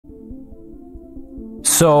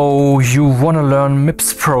So you want to learn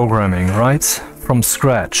MIPS programming, right? From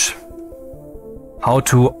scratch. How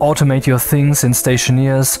to automate your things in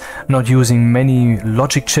Stationeers, not using many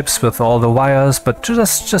logic chips with all the wires, but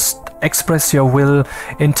just express your will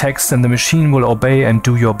in text and the machine will obey and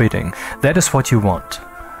do your bidding. That is what you want.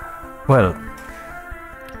 Well,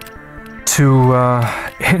 to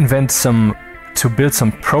build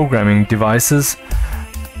some programming devices,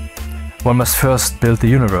 one must first build the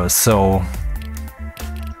universe, so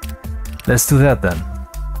let's do that then.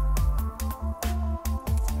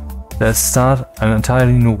 Let's start an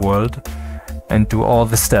entirely new world and do all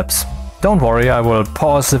the steps. Don't worry, I will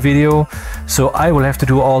pause the video, so I will have to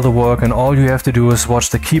do all the work and all you have to do is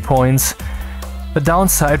watch the key points. The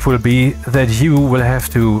downside will be that you will have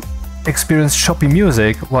to experience choppy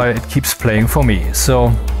music while it keeps playing for me,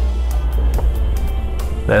 so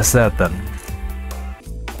there's that then.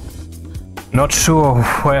 Not sure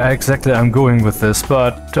where exactly I'm going with this,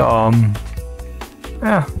 but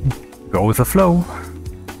yeah, go with the flow.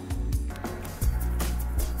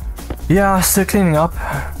 Yeah, still cleaning up,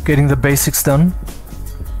 getting the basics done.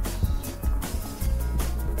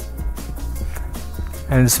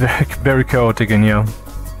 And it's very chaotic in here.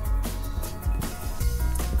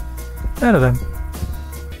 Da-da-da.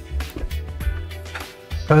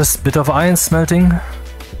 First bit of iron smelting.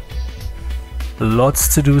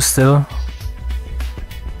 Lots to do still.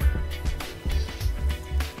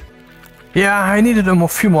 Yeah, I needed a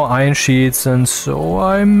few more iron sheets and so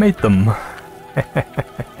I made them.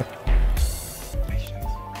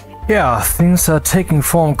 Yeah, things are taking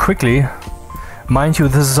form quickly. Mind you,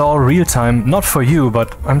 this is all real time, not for you,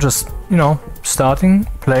 but I'm just, you know, starting,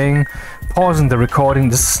 playing, pausing the recording.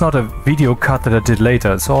 This is not a video cut that I did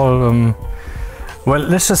later. It's all, well,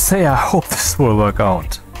 let's just say I hope this will work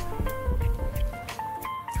out.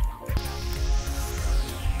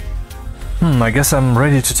 I guess I'm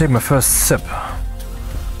ready to take my first sip. I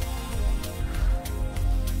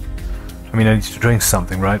mean, I need to drink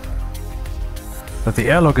something, right? But the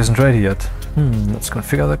airlock isn't ready yet. Let's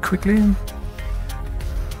configure that quickly.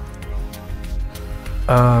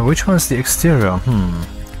 Which one is the exterior?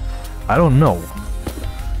 I don't know.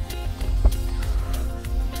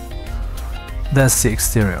 That's the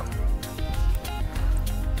exterior.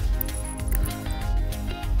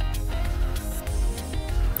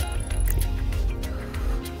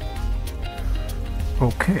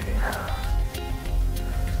 Okay.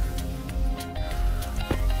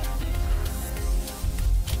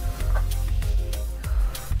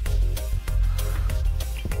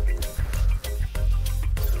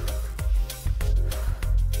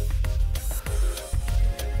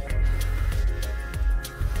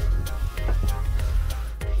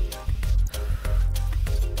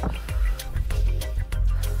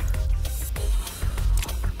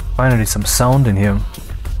 Finally some sound in here.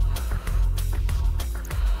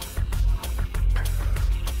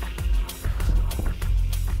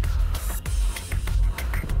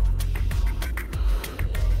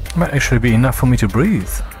 Might actually be enough for me to breathe.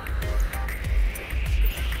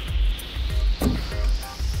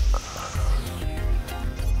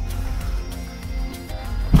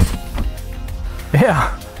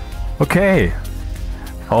 Yeah, okay.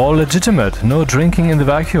 All legitimate, no drinking in the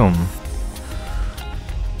vacuum.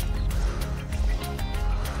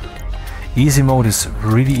 Easy mode is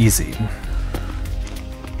really easy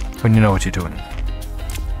when you know what you're doing.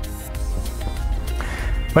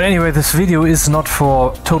 But anyway, this video is not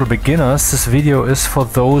for total beginners. This video is for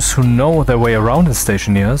those who know their way around in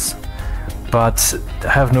Stationeers, but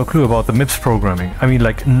have no clue about the MIPS programming. I mean,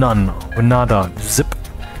 like none, nada, zip.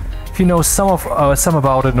 If you know some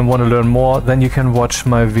about it and want to learn more, then you can watch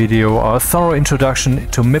my video, a thorough introduction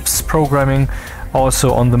to MIPS programming,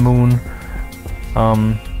 also on the moon.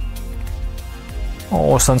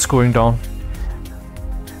 Oh, sun's going down.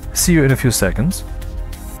 See you in a few seconds.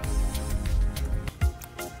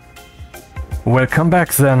 Welcome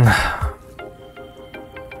back then.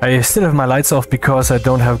 I still have my lights off because I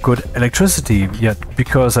don't have good electricity yet,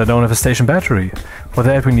 because I don't have a station battery. For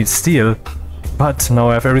that we need steel, but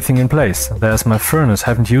now I have everything in place. There's my furnace,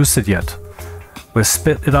 haven't used it yet. We'll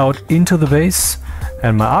spit it out into the base,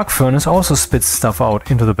 and my arc furnace also spits stuff out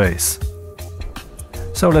into the base.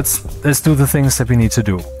 So let's do the things that we need to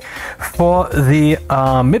do. For the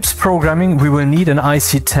MIPS programming we will need an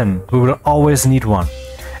IC10. We will always need one.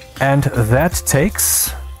 And that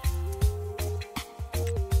takes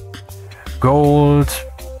gold,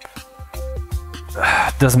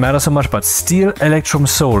 doesn't matter so much, but steel, Electrum,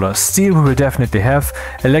 solder. Steel we will definitely have,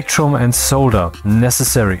 Electrum and solder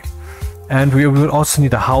necessary. And we will also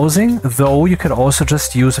need a housing, though you can also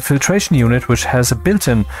just use a filtration unit which has a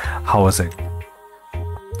built-in housing.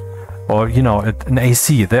 or you know, an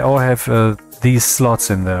AC. They all have these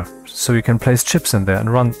slots in there, so you can place chips in there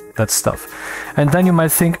and run that stuff. And then you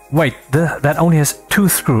might think, wait, that only has two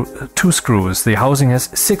screws. The housing has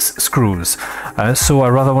 6 screws, so I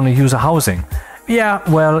rather want to use a housing. Yeah,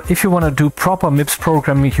 well, if you want to do proper MIPS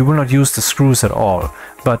programming, you will not use the screws at all.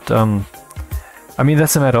 But I mean,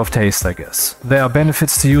 that's a matter of taste, I guess. There are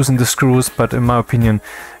benefits to using the screws, but in my opinion,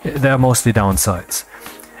 there are mostly downsides.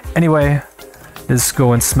 Anyway, let's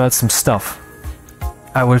go and smelt some stuff.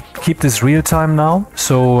 I will keep this real time now,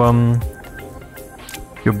 so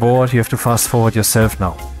you're bored, you have to fast forward yourself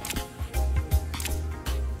now.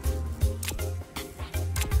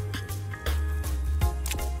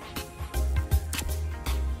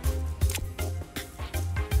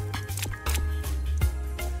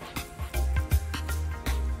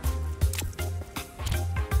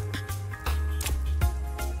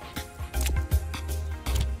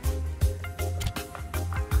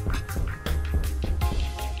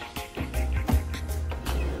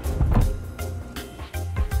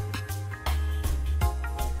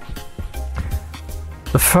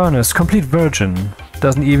 The furnace, complete virgin,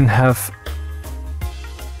 doesn't even have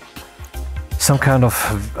some kind of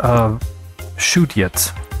chute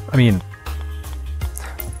yet. I mean,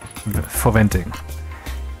 for venting.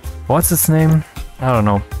 What's its name? I don't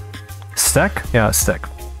know. Stack? Yeah, stack.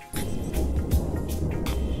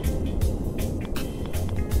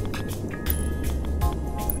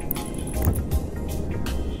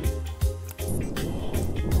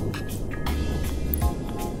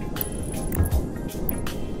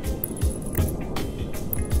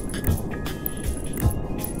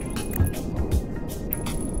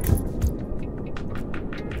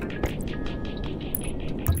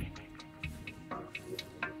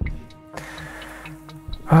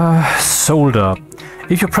 Solder.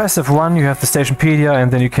 If you press F1, you have the Stationpedia, and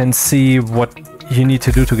then you can see what you need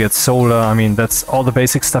to do to get solder. I mean, that's all the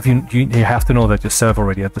basic stuff. You have to know that yourself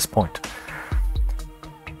already at this point.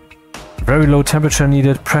 Very low temperature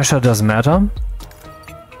needed. Pressure doesn't matter.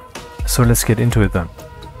 So let's get into it then.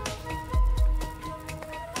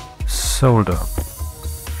 Solder.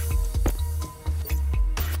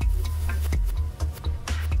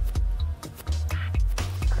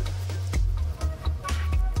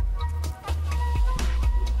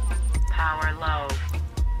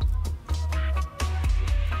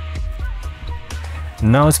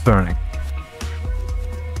 Now it's burning.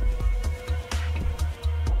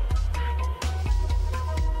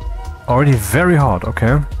 Already very hot,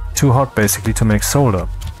 okay. Too hot basically to make solder.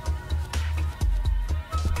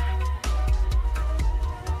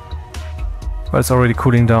 But it's already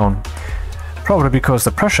cooling down. Probably because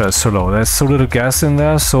the pressure is so low. There's so little gas in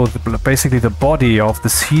there, so basically the body of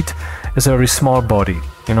this heat is a very small body.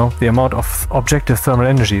 You know, the amount of objective thermal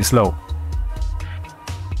energy is low.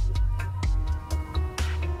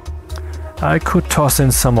 I could toss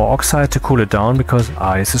in some more oxide to cool it down because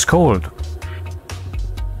ice is cold.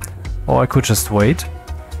 Or I could just wait.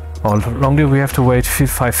 How long do we have to wait?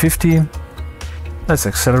 550? Let's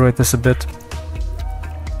accelerate this a bit.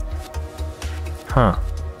 Huh.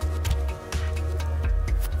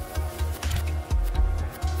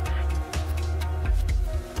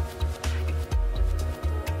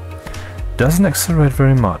 Doesn't accelerate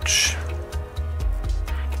very much.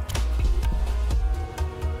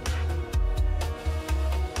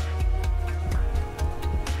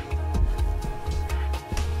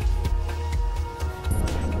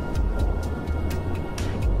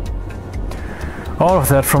 All of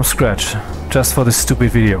that from scratch, just for this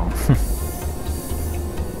stupid video.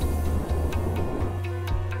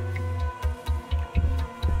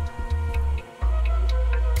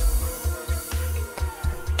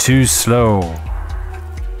 Too slow.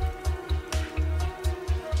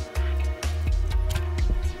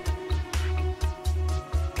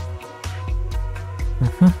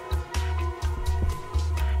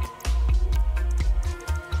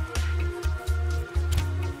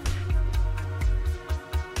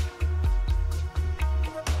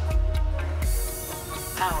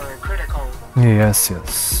 Power critical. Yes,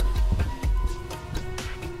 yes.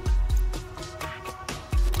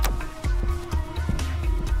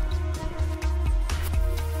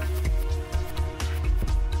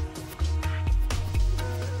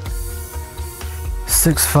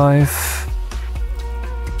 Six, 5.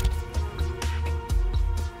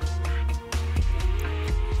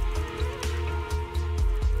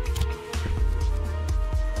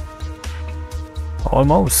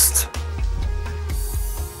 Almost.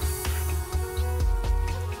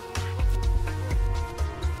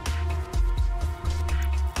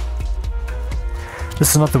 This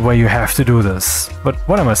is not the way you have to do this. But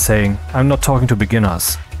what am I saying? I'm not talking to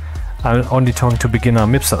beginners. I'm only talking to beginner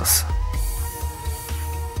MIPSers.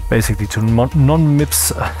 Basically to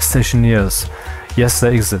non-MIPS stationeers. Yes,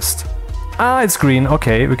 they exist. Ah, it's green.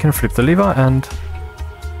 Okay, we can flip the lever and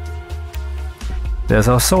there's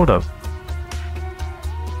our solder.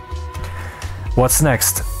 What's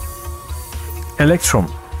next? Electrum.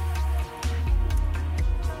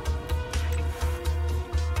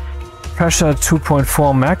 Pressure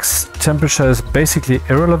 2.4 max. Temperature is basically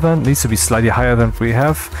irrelevant. Needs to be slightly higher than we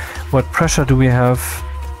have. What pressure do we have?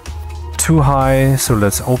 Too high. So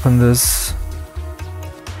let's open this.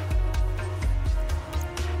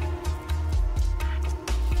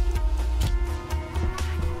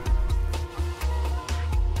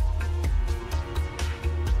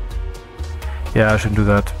 Yeah, I should do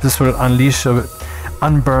that. This will unleash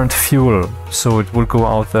unburned fuel, so it will go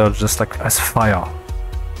out there just like as fire.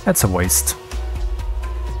 That's a waste.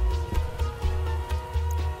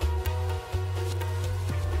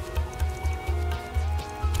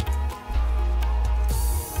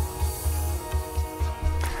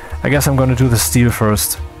 I guess I'm gonna do the steel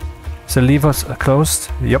first. Is the lever closed?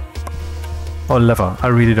 Yep. Or lever. I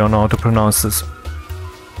really don't know how to pronounce this.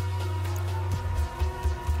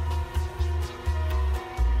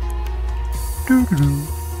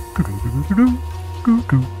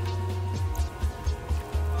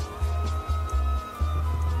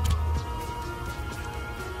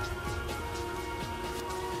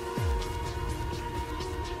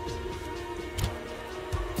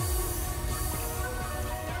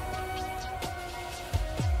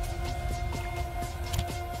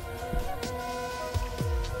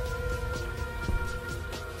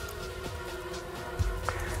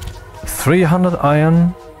 $300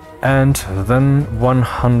 iron and then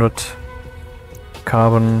 100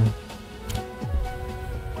 carbon,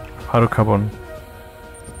 hydrocarbon.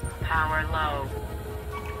 Power low.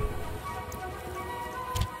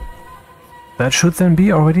 That should then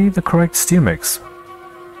be already the correct steel mix.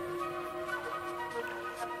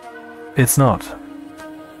 It's not.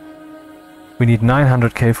 We need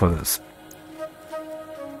 900k for this.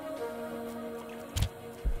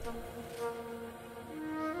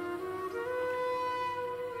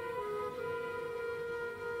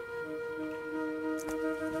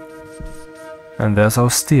 And there's our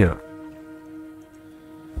steel.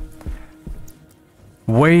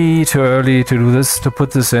 Way too early to do this, to put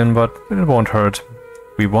this in, but it won't hurt.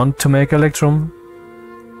 We want to make Electrum,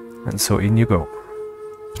 and so in you go.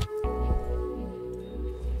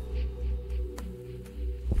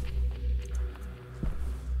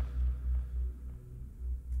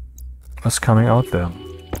 What's coming out there?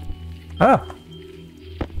 Ah!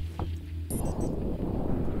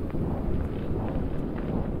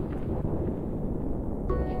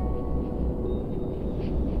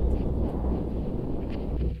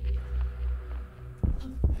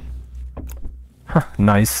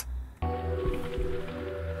 Nice.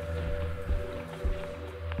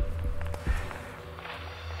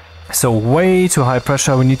 So way too high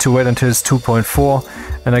pressure, we need to wait until it's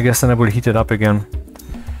 2.4 and I guess then I will heat it up again.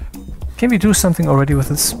 Can we do something already with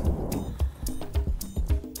this?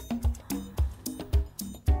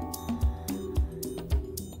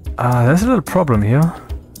 There's a little problem here.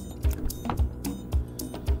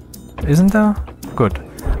 Isn't there? Good.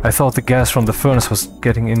 I thought the gas from the furnace was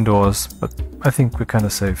getting indoors, but I think we're kinda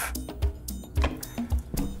safe.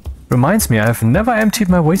 Reminds me, I've never emptied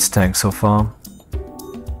my waste tank so far.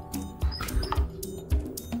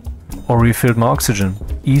 Or refilled my oxygen.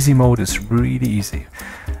 Easy mode is really easy.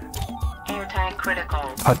 Air tank critical.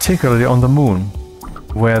 Particularly on the moon,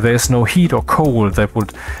 where there's no heat or cold that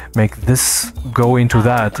would make this go into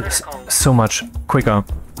that so much quicker.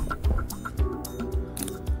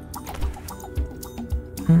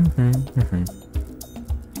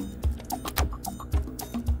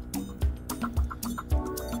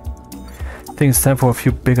 I think it's time for a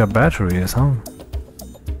few bigger batteries, huh?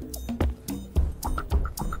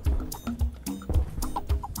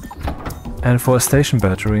 And for a station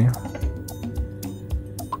battery.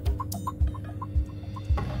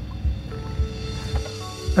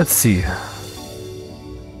 Let's see.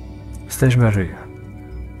 Station battery.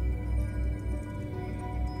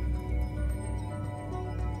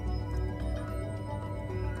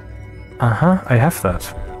 Uh-huh, I have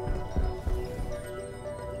that.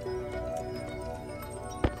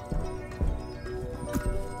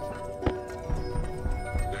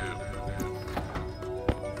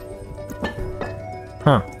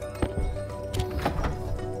 Huh.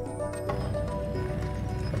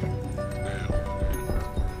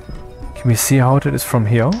 Can we see how it is from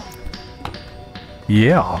here?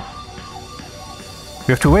 Yeah.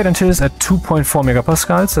 We have to wait until it's at 2.4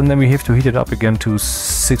 megapascals, and then we have to heat it up again to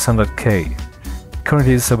 600K.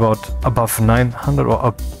 Currently it's about above 900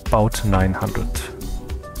 or about 900.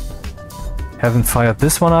 Haven't fired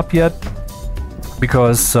this one up yet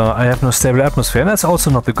because I have no stable atmosphere, and that's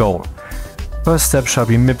also not the goal. First step shall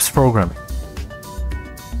be MIPS programming.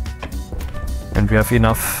 And we have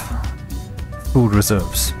enough food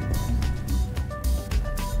reserves.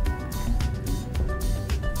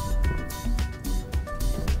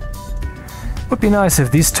 Would be nice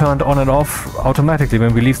if these turned on and off automatically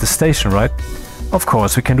when we leave the station, right? Of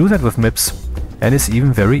course, we can do that with MIPS, and it's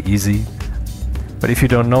even very easy. But if you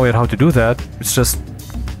don't know yet how to do that, it's just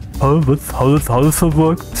how does it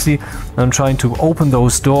work? See, I'm trying to open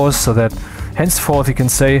those doors so that henceforth you can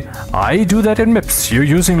say, I do that in MIPS, you're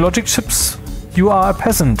using logic chips, you are a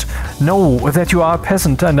peasant. Know that you are a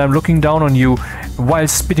peasant and I'm looking down on you while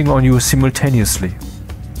spitting on you simultaneously.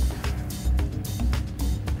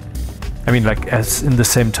 I mean, like, as in the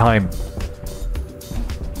same time.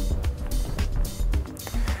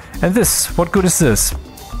 And this, what good is this?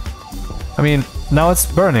 I mean, now it's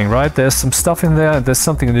burning, right? There's some stuff in there, there's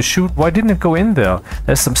something in the chute. Why didn't it go in there?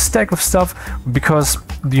 There's some stack of stuff because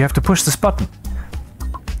you have to push this button.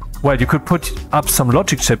 Well, you could put up some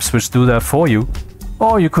logic chips which do that for you.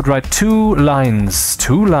 Or you could write two lines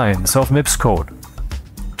of MIPS code.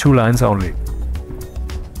 2 lines only.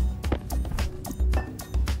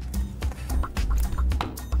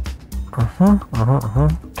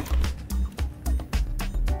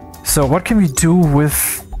 So what can we do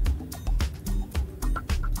with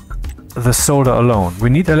the solder alone? We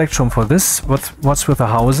need Electrum for this. What's with the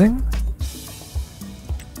housing?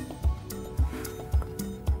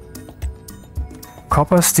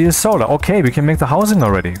 Copper, steel, solder. Okay, we can make the housing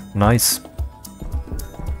already. Nice.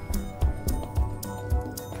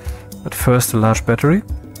 But first a large battery.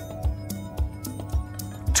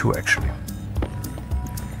 2 actually.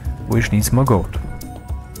 Which needs more gold.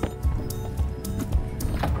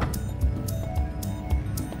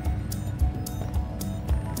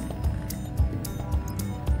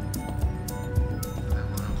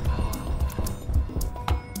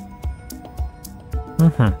 We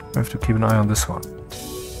have to keep an eye on this one.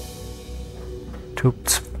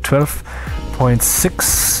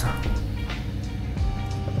 12.6.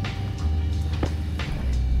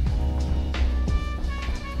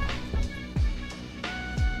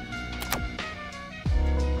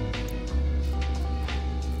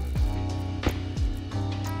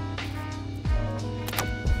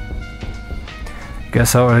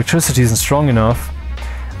 Guess our electricity isn't strong enough,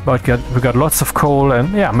 but we got lots of coal,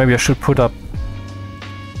 and yeah, maybe I should put up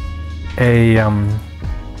a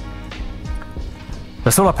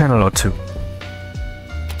solar panel or 2.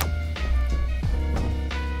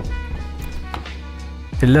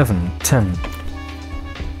 $11.10.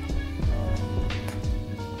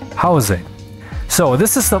 Housing. So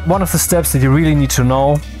this is one of the steps that you really need to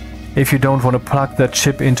know if you don't want to plug that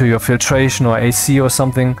chip into your filtration or AC or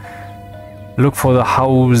something. Look for the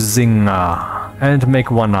housing and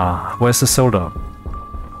make one. Where's the solder?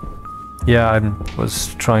 Yeah, I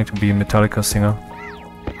was trying to be a Metallica singer.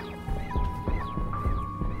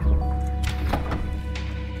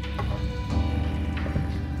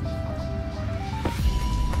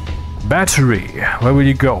 Battery, where will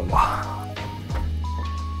you go?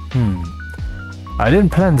 I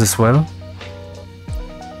didn't plan this well.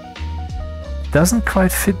 Doesn't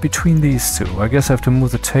quite fit between these two. I guess I have to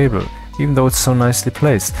move the table, even though it's so nicely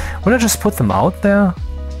placed. Would I just put them out there?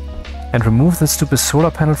 And remove the stupid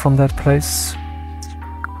solar panel from that place?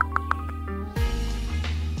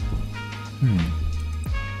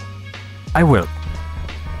 I will.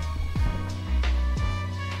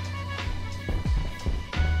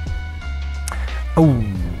 Oh,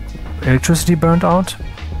 electricity burned out?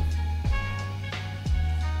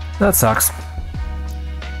 That sucks.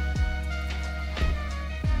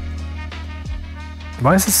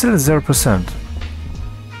 Why is it still at 0%?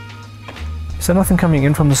 Is there nothing coming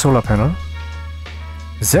in from the solar panel?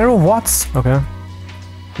 0 watts? Okay.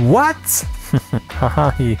 What?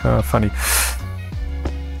 Haha, funny.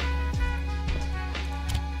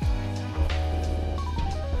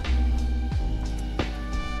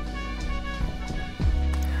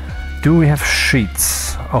 Do we have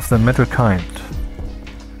sheets of the metal kind?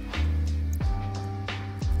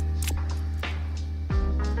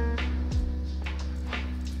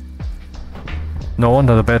 No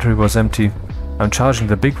wonder the battery was empty. I'm charging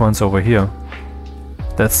the big ones over here.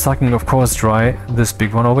 That's sucking, of course, dry this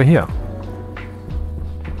big one over here.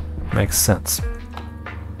 Makes sense.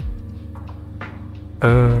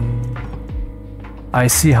 I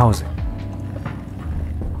see housing.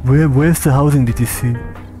 Where's the housing, did you see?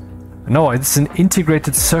 No, it's an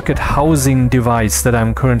integrated circuit housing device that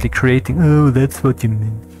I'm currently creating. Oh, that's what you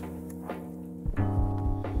mean.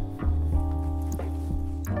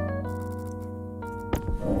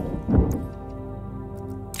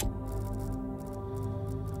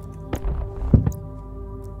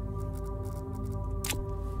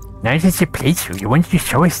 Now this is the place where you want to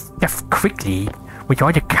show us stuff quickly with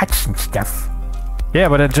all the cuts and stuff. Yeah,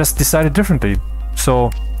 but I just decided differently.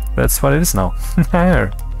 So that's what it is now.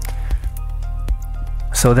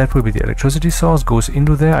 So that will be the electricity source, goes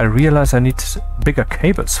into there. I realize I need bigger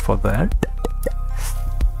cables for that.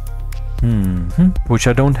 Which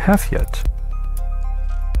I don't have yet.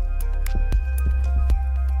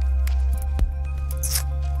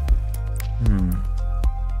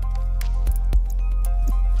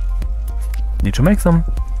 Need to make them.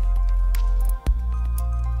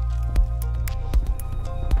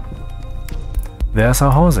 There's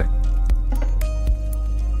our housing.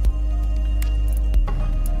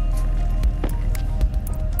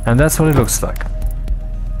 And that's what it looks like.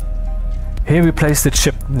 Here we place the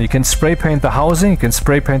chip. You can spray paint the housing, you can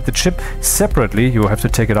spray paint the chip separately. You have to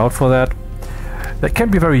take it out for that. That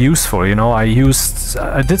can be very useful, you know. I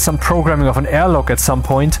did some programming of an airlock at some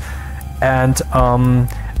point, and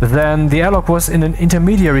then the airlock was in an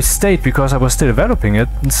intermediary state because I was still developing it,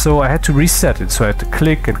 and so I had to reset it. So I had to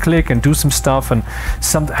click and do some stuff, and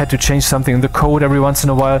had to change something in the code every once in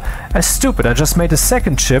a while. As stupid, I just made a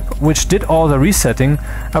second chip which did all the resetting.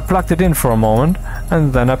 I plugged it in for a moment,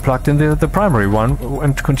 and then I plugged in the primary one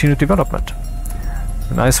and continued development.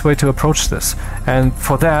 A nice way to approach this, and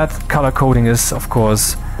for that color coding is of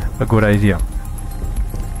course a good idea.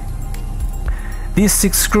 These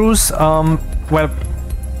 6 screws, well,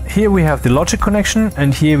 here we have the logic connection,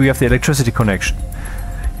 and here we have the electricity connection.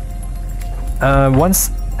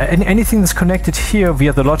 Once anything that's connected here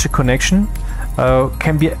via the logic connection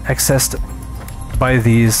can be accessed by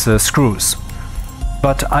these screws,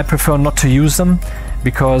 but I prefer not to use them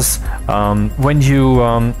because when you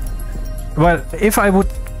well, if I would,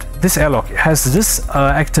 this airlock has this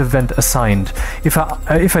active vent assigned. If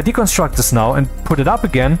I deconstruct this now and put it up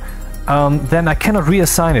again, then I cannot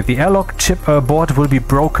reassign it. The airlock chip board will be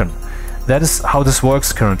broken. That is how this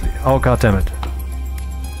works currently. Oh, god damn it.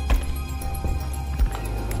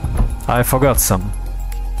 I forgot some.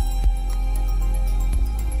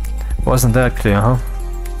 Wasn't that clear, huh?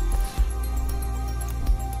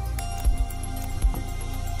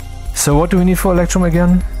 So what do we need for Electrum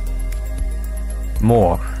again?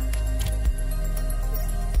 More.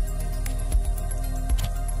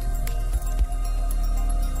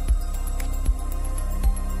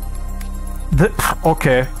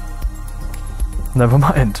 Okay. Never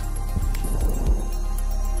mind.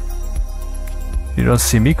 You don't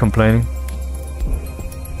see me complaining.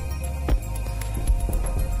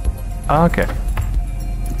 Okay.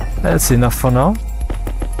 That's enough for now.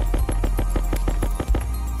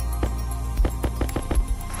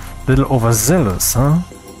 Little overzealous, huh?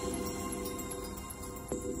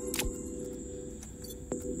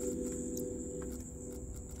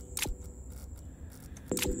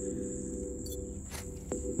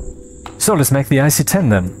 So let's make the IC10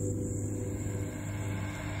 then.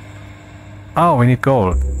 Oh, we need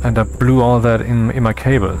gold. And I blew all that in my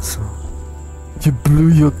cables. You blew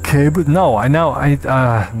your cable? No, I know.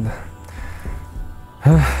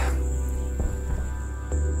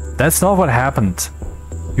 That's not what happened.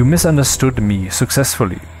 You misunderstood me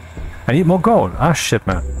successfully. I need more gold. Ah, shit,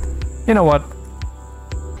 man. You know what?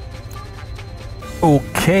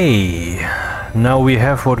 Okay. Now we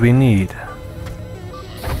have what we need.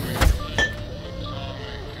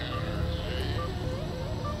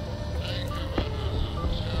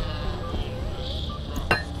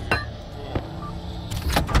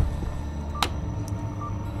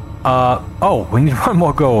 Oh, we need one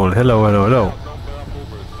more gold. Hello, hello, hello.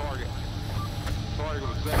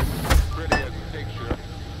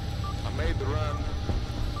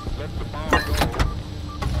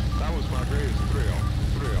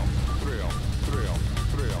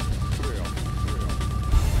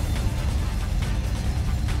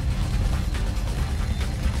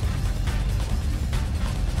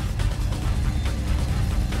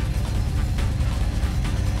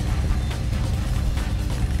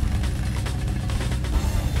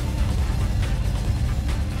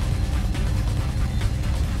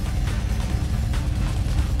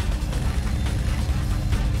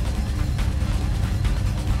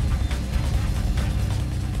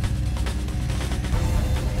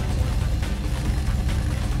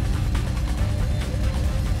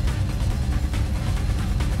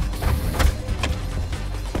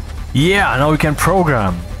 Yeah, now we can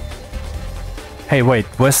program. Hey, wait,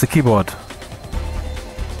 where's the keyboard?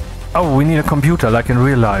 Oh, we need a computer, like in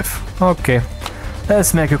real life. Okay,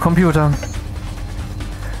 let's make a computer.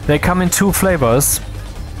 They come in 2 flavors.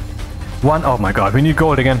 One, oh my god, we need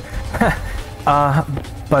gold again.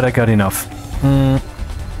 But I got enough.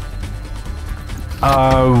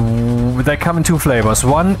 They come in 2 flavors.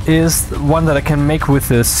 One is one that I can make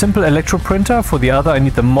with a simple Electrum printer. For the other, I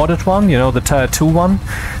need the modded one, you know, the Tier 2 one.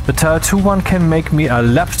 The Tier 2 one can make me a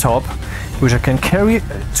laptop, which I can carry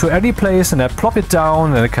to any place, and I plop it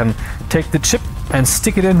down, and I can take the chip and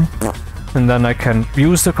stick it in. And then I can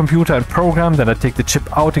use the computer and program, then I take the chip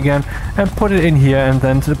out again and put it in here, and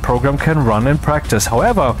then the program can run and practice.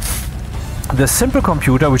 However, the simple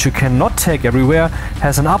computer, which you cannot take everywhere,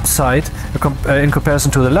 has an upside in comparison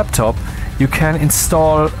to the laptop. You can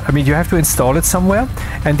install, I mean, you have to install it somewhere,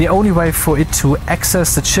 and the only way for it to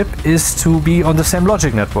access the chip is to be on the same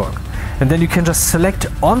logic network. And then you can just select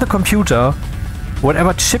on the computer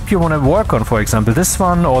whatever chip you want to work on, for example, this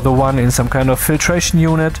one or the one in some kind of filtration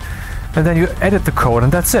unit, and then you edit the code,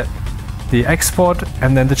 and that's it. The export,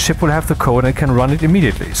 and then the chip will have the code and can run it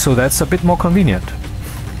immediately. So that's a bit more convenient.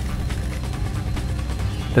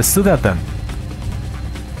 Let's do that then.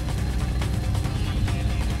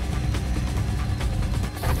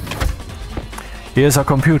 Here's our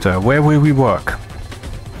computer. Where will we work?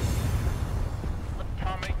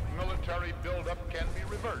 Atomic military buildup can be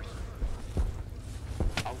reversed.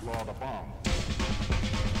 Outlaw the bomb.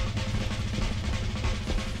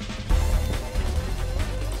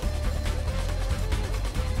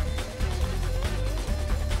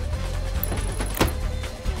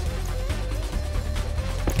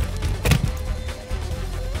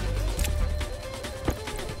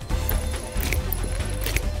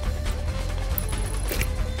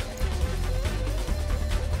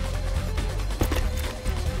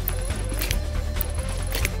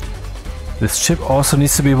 This chip also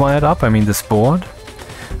needs to be wired up, I mean this board.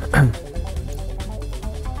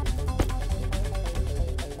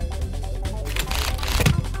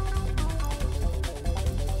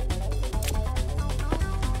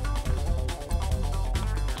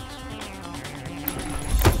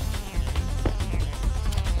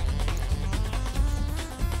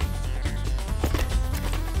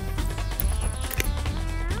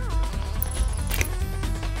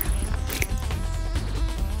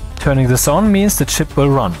 Turning this on means the chip will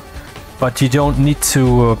run, but you don't need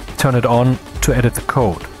to turn it on to edit the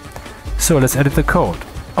code. So let's edit the code.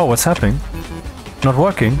 Oh, what's happening? Not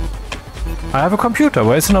working? I have a computer,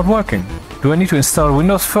 why is it not working? Do I need to install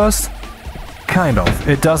Windows first? Kind of.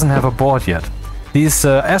 It doesn't have a board yet. These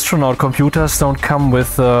astronaut computers don't come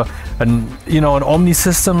with an Omni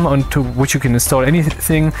system onto which you can install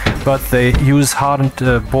anything, but they use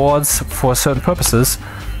hardened boards for certain purposes.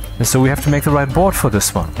 And so we have to make the right board for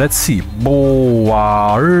this one. Let's see.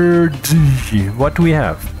 What do we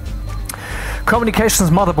have?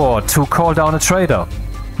 Communications motherboard to call down a trader.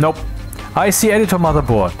 Nope. IC editor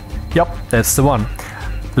motherboard. Yep, that's the one.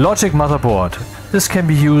 Logic motherboard. This can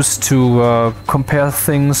be used to compare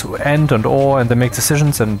things, AND and OR, and then make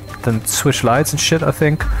decisions and then switch lights and shit, I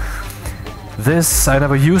think. This I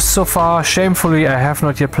never used so far. Shamefully, I have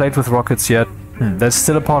not yet played with rockets yet. That's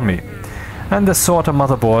still upon me. And the sorter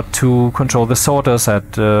motherboard to control the sorters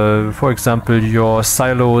at, for example, your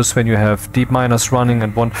silos when you have deep miners running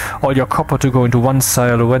and want all your copper to go into one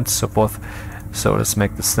silo and so forth. So let's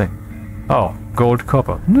make this thing. Oh, gold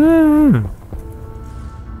copper.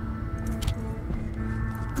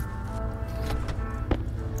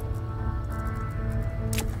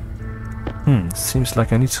 Seems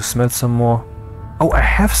like I need to smelt some more. Oh, I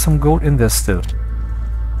have some gold in there still.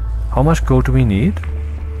 How much gold do we need?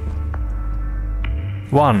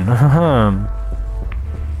 1.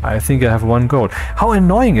 I think I have 1 gold. How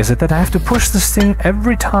annoying is it that I have to push this thing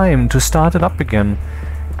every time to start it up again?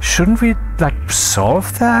 Shouldn't we, like,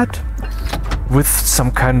 solve that? With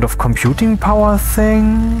some kind of computing power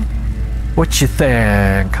thing? What you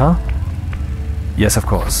think, huh? Yes, of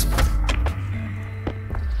course.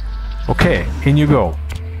 Okay, in you go.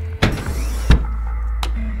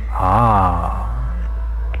 Ah.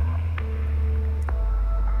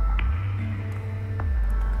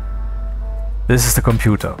 This is the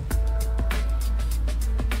computer.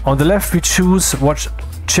 On the left we choose what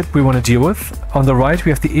chip we want to deal with. On the right we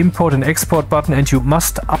have the import and export button, and you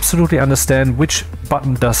must absolutely understand which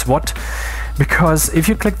button does what, because if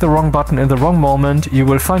you click the wrong button in the wrong moment, you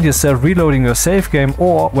will find yourself reloading your save game,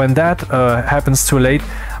 or when that happens too late,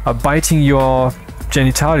 biting your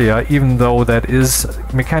genitalia, even though that is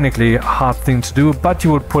mechanically a hard thing to do, but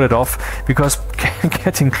you will pull it off, because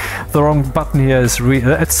getting the wrong button here is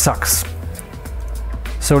it sucks.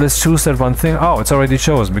 So let's choose that one thing. Oh, it's already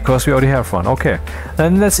chosen because we already have one. Okay.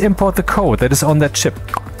 Then let's import the code that is on that chip.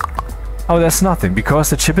 Oh, there's nothing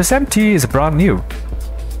because the chip is empty. It's brand new.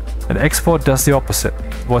 And export does the opposite.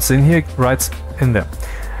 What's in here writes in there.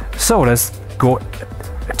 So let's go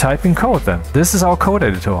type in code then. This is our code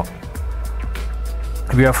editor.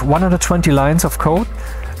 We have 120 lines of code.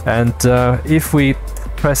 And if we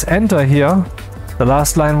press enter here, the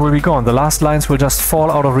last line will be gone. The last lines will just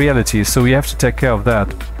fall out of reality, so we have to take care of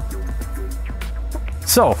that.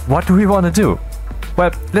 So, what do we want to do?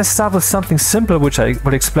 Well, let's start with something simple, which I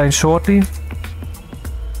will explain shortly.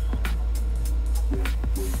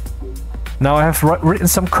 Now I have written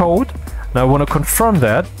some code. Now I want to confirm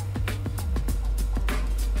that.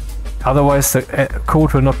 Otherwise the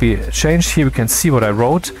code will not be changed. Here we can see what I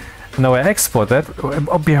wrote. Now I export that.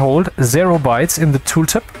 Behold, 0 bytes in the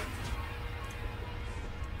tooltip.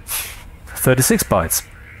 36 bytes.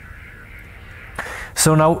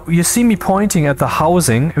 So now you see me pointing at the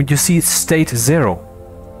housing and you see state 0.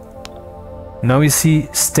 Now you see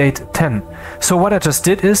state 10. So what I just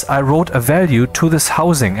did is I wrote a value to this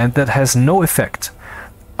housing, and that has no effect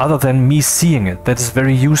other than me seeing it. That is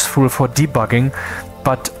very useful for debugging,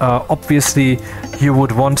 but obviously you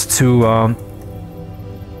would want to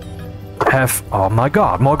have, oh my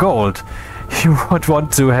god, more gold. You would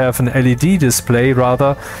want to have an LED display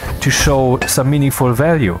rather to show some meaningful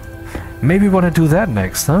value. Maybe we want to do that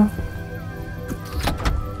next, huh?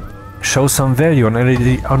 Show some value on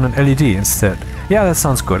an LED instead. Yeah, that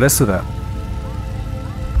sounds good. Let's do that.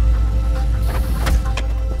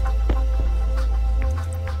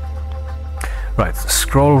 Right,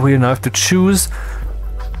 scroll wheel. Now I have to choose,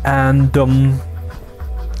 and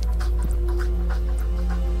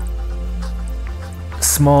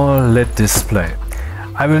small LED display.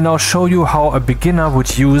 I will now show you how a beginner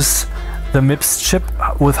would use the MIPS chip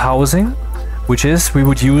with housing, which is we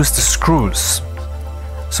would use the screws.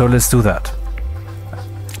 So let's do that.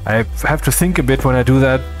 I have to think a bit when I do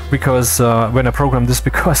that, because when I program this,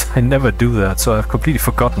 because I never do that, so I've completely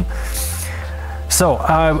forgotten. So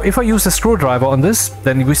if I use the screwdriver on this,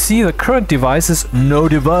 then we see the current device is no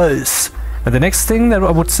device. And the next thing that I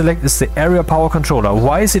would select is the area power controller.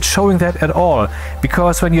 Why is it showing that at all?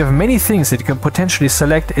 Because when you have many things that you can potentially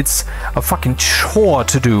select, it's a fucking chore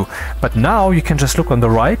to do. But now you can just look on the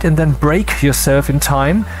right and then break yourself in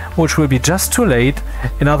time, which will be just too late.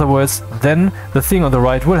 In other words, then the thing on the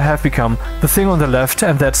right will have become the thing on the left,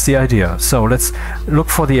 and that's the idea. So let's look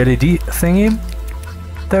for the LED thingy.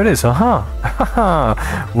 There it is.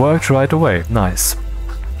 Aha! Worked right away. Nice.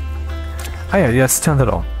 Oh yeah, let's turn that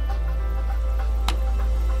on.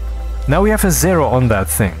 Now we have a 0 on that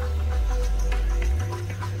thing.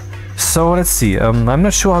 So let's see, I'm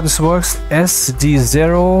not sure how this works.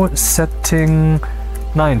 SD0 setting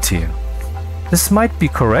 19. This might be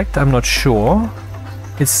correct, I'm not sure.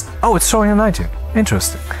 It's showing a 19.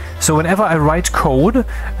 Interesting. So whenever I write code,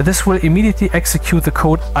 this will immediately execute the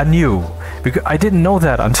code anew. Because I didn't know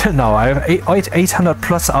that until now. I have 800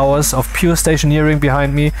 plus hours of pure stationeering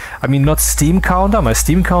behind me. I mean, not Steam counter. My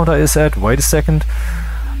Steam counter is at, wait a second,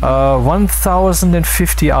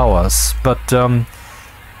 1050 hours, but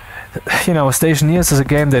you know, Stationeers is a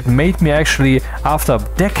game that made me actually, after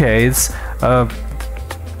decades,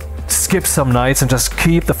 skip some nights and just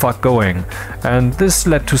keep the fuck going, and this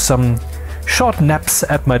led to some short naps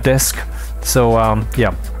at my desk. So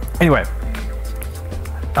yeah, anyway,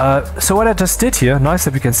 so what I just did here, nice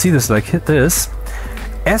that we can see this like this.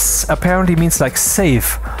 S apparently means like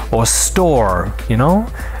save or store, you know,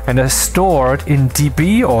 and I stored in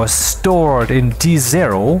dB or stored in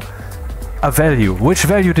D0 a value. Which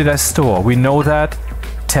value did I store? We know that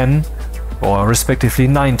 10 or respectively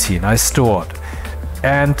 19 I stored.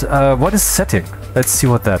 And what is setting? Let's see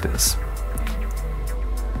what that is.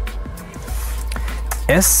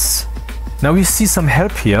 S. Now we see some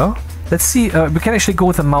help here. Let's see, we can actually go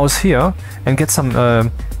with the mouse here and get some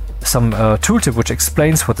tooltip which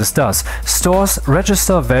explains what this does. Stores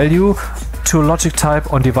register value to logic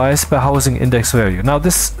type on device by housing index value. Now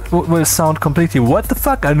this will sound completely what the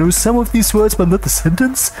fuck, I know some of these words but not the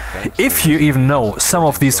sentence. If you even know some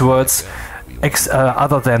of these words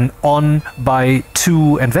other than on, by,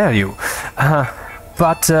 to and value.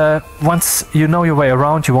 But once you know your way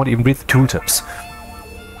around, you won't even read the tooltips.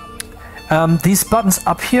 These buttons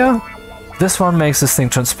up here, this one makes this thing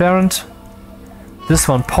transparent. This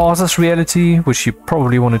one pauses reality, which you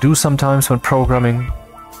probably want to do sometimes when programming.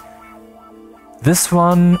 This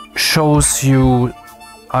one shows you...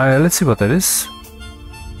 let's see what that is.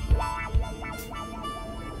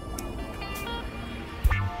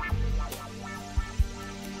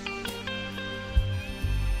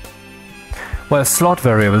 Well, slot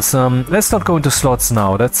variables. Let's not go into slots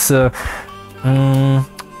now. That's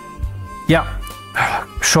yeah,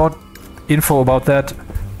 short info about that.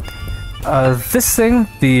 This thing,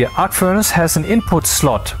 the arc furnace, has an input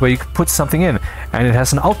slot where you can put something in, and it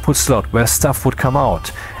has an output slot where stuff would come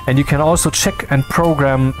out. And you can also check and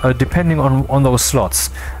program depending on those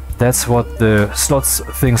slots. That's what the slots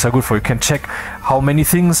things are good for. You can check how many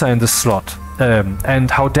things are in the slot.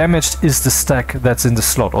 And how damaged is the stack that's in the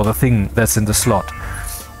slot, or the thing that's in the slot.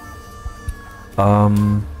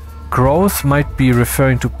 Growth might be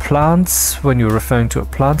referring to plants, when you're referring to a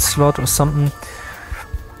plant slot or something.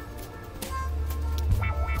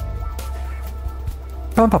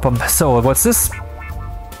 So, what's this?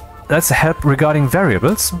 That's a help regarding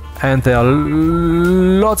variables, and there are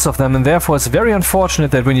lots of them, and therefore it's very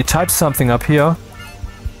unfortunate that when you type something up here...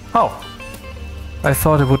 Oh! I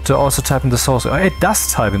thought it would also type in the source code. It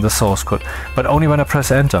does type in the source code, but only when I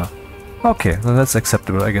press enter. Okay, then that's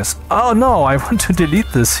acceptable, I guess. Oh no, I want to delete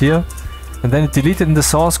this here. And then delete it in the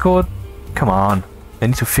source code? Come on. I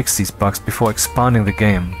need to fix these bugs before expanding the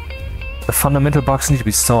game. The fundamental bugs need to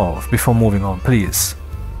be solved before moving on, please.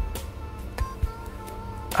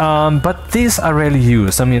 But these are rarely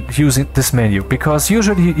used. I mean, using this menu, because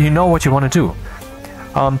usually you know what you want to do.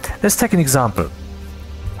 Let's take an example.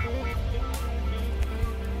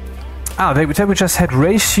 We just had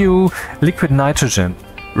ratio liquid nitrogen,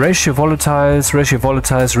 ratio volatiles,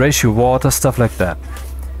 ratio water, stuff like that.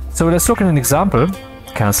 So let's look at an example.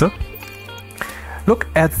 Cancel. Look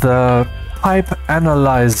at the pipe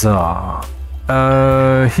analyzer.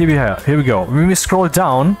 Here we go. When we scroll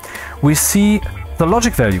down, we see the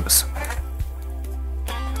logic values.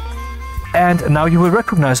 And now you will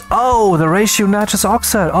recognize, oh, the ratio nitrous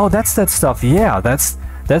oxide. Oh, that's that stuff. Yeah, that's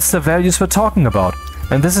the values we're talking about.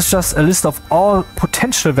 And this is just a list of all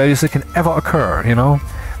potential values that can ever occur, you know?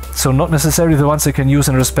 So not necessarily the ones they can use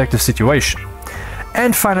in a respective situation.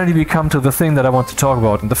 And finally we come to the thing that I want to talk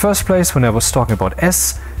about in the first place when I was talking about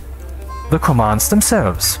S, the commands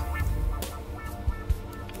themselves.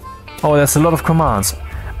 Oh, that's a lot of commands.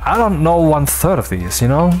 I don't know 1/3 of these, you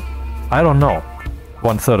know? I don't know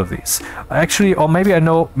 1/3 of these. Actually, or maybe I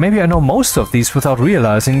know most of these without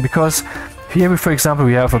realizing, because here, for example,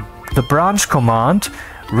 we have the branch command,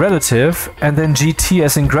 relative, and then GT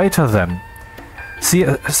as in greater than. See,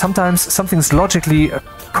 sometimes something's logically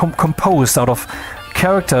composed out of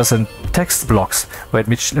characters and text blocks. Wait,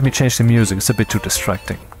 let me change the music, it's a bit too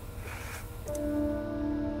distracting.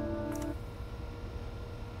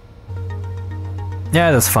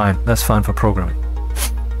 Yeah, that's fine for programming.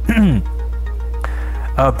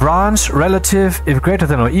 Branch, relative, if greater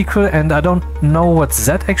than or equal, and I don't know what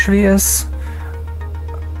Z actually is.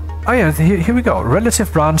 Oh yeah, here we go.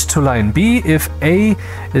 Relative branch to line B if A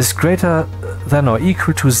is greater than or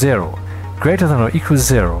equal to 0. Greater than or equal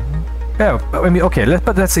 0. Yeah, I mean, okay,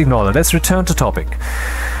 but let's ignore that. Let's return to topic.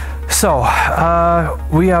 So,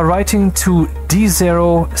 we are writing to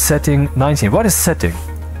D0 setting 19. What is setting?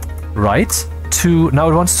 Write to... Now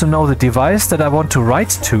it wants to know the device that I want to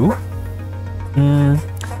write to.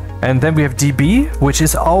 And then we have DB, which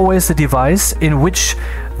is always the device in which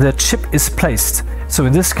the chip is placed. So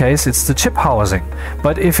in this case, it's the chip housing.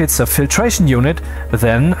 But if it's a filtration unit,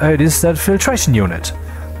 then it is that filtration unit.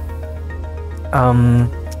 And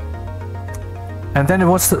then it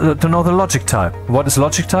wants to know the logic type. What is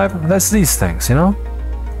logic type? That's these things, you know?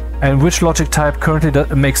 And which logic type currently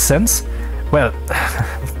makes sense? Well,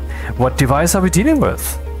 what device are we dealing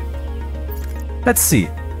with? Let's see.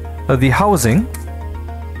 The housing.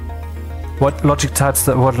 What logic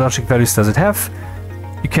values does it have?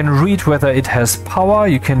 You can read whether it has power,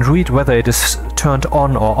 you can read whether it is turned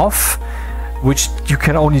on or off, which you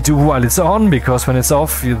can only do while it's on, because when it's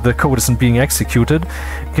off, the code isn't being executed.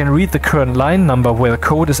 You can read the current line number where the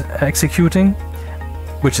code is executing,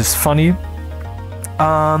 which is funny.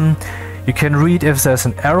 You can read if there's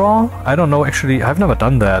an error. I don't know, actually, I've never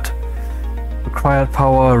done that. Required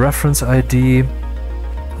power, reference ID.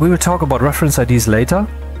 We will talk about reference IDs later.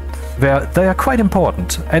 They are quite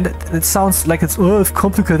important, and it sounds like it's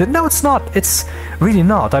complicated. No, it's not. It's really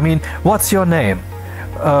not. I mean, what's your name?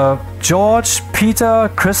 George, Peter,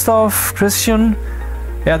 Christoph, Christian?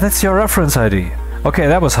 Yeah, that's your reference ID. Okay,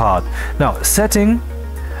 that was hard. Now, setting.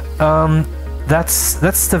 That's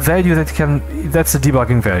the value that's the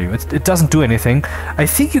debugging value. It doesn't do anything. I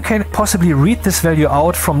think you can possibly read this value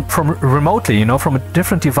out from remotely, you know, from a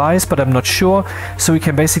different device, but I'm not sure. So we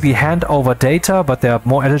can basically hand over data, but there are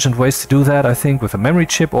more elegant ways to do that, I think, with a memory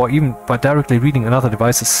chip or even by directly reading another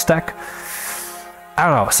device's stack. I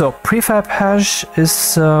don't know. So prefab hash is...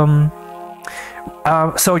 so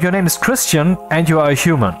your name is Christian and you are a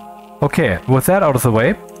human. Okay, with that out of the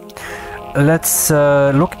way, let's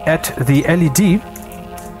look at the LED.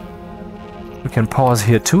 We can pause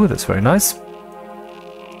here too, that's very nice.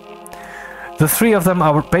 The three of them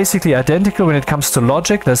are basically identical when it comes to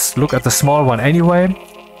logic. Let's look at the small one anyway.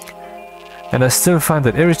 And I still find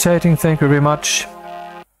that irritating, thank you very much.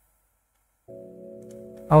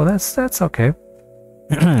 Oh, that's okay.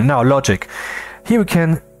 Now, logic. Here we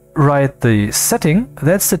can write the setting.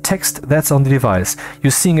 That's the text that's on the device.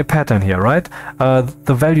 You're seeing a pattern here, right?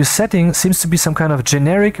 The value setting seems to be some kind of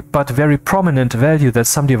generic but very prominent value that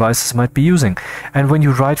some devices might be using. And when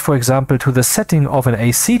you write, for example, to the setting of an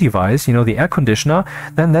AC device, you know, the air conditioner,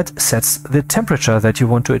 then that sets the temperature that you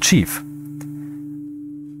want to achieve.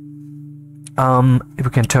 If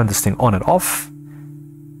we can turn this thing on and off.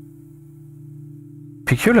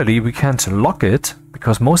 Peculiarly, we can't lock it,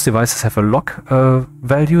 because most devices have a lock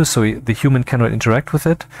value, so the human cannot interact with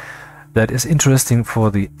it. That is interesting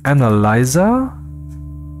for the analyzer.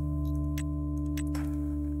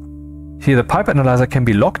 Here the pipe analyzer can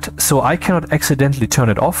be locked, so I cannot accidentally turn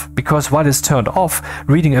it off, because while it's turned off,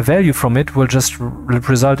 reading a value from it will just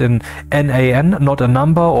result in NaN, not a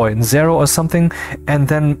number, or in 0 or something, and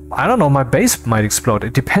then, I don't know, my base might explode.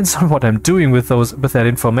 It depends on what I'm doing with that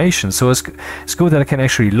information. So it's good that I can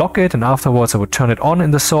actually lock it, and afterwards I would turn it on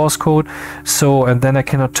in the source code, so, and then I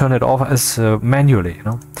cannot turn it off as manually, you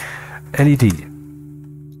know. LED.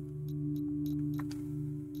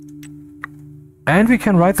 And we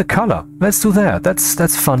can write the color. Let's do that.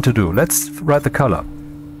 That's fun to do. Let's write the color.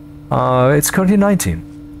 It's currently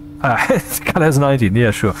 19. Color is 19. Yeah,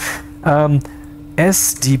 sure.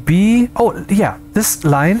 SDB. Oh, yeah. This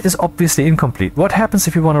line is obviously incomplete. What happens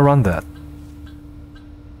if you want to run that?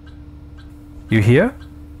 You hear?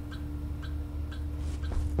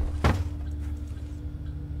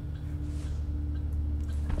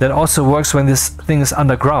 That also works when this thing is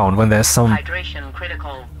underground, when there's some... Hydration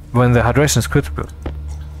critical. When the hydration is critical.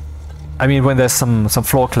 I mean, when there's some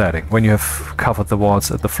floor cladding, when you have covered the walls,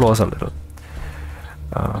 the floors a little.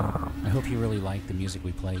 I hope you really like the music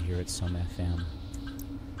we play here at Some FM.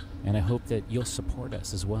 And I hope that you'll support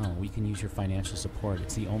us as well. We can use your financial support.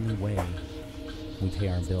 It's the only way we pay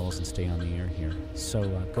our bills and stay on the air here. So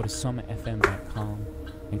go to somefm.com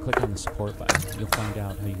and click on the support button. You'll find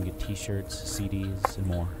out how you can get t-shirts, CDs, and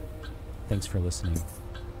more. Thanks for listening.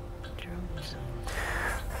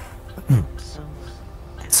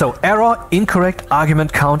 So, error, incorrect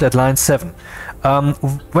argument count at line 7.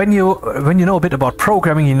 When you know a bit about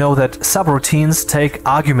programming, you know that subroutines take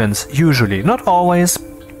arguments, usually. Not always.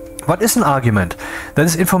 What is an argument? That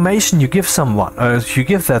is information you give someone, or you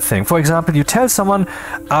give that thing. For example, you tell someone,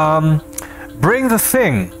 bring the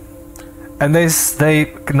thing. And they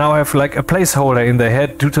now have like a placeholder in their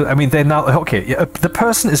head due to, I mean, they now, okay, the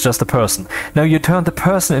person is just a person. Now you turn the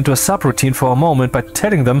person into a subroutine for a moment by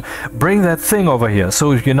telling them, bring that thing over here.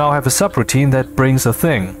 So you now have a subroutine that brings a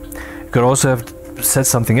thing. You could also have said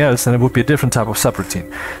something else and it would be a different type of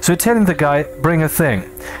subroutine. So you're telling the guy, bring a thing.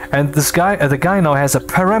 And this guy, the guy now has a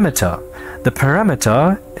parameter. The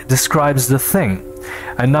parameter describes the thing.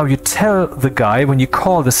 And now you tell the guy, when you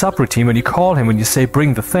call the subroutine, when you call him, when you say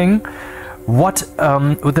bring the thing, what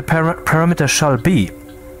the parameter shall be.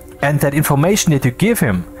 And that information that you give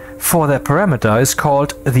him for that parameter is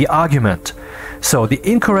called the argument. So the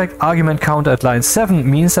incorrect argument count at line 7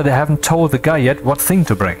 means that I haven't told the guy yet what thing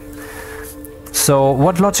to bring. So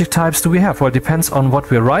what logic types do we have? Well, it depends on what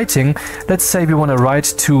we're writing. Let's say we want to write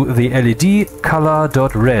to the LED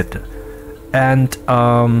color.red. And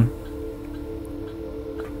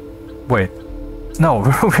wait. No,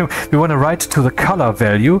 we want to write to the color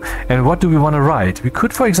value, and what do we want to write? We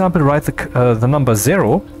could, for example, write the number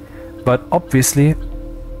 0, but obviously...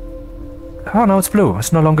 Oh no, it's blue,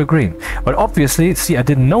 it's no longer green. But obviously, see, I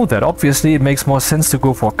didn't know that. Obviously, it makes more sense to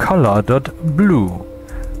go for color.blue.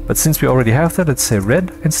 But since we already have that, let's say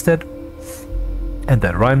red instead. And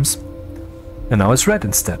that rhymes. And now it's red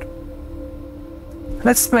instead.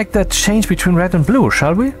 Let's make that change between red and blue,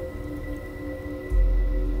 shall we?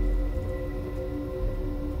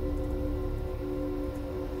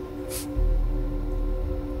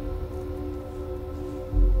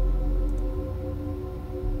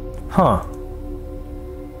 Huh.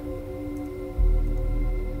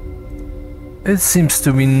 It seems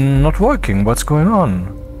to be not working. What's going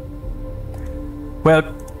on? Well,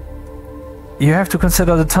 you have to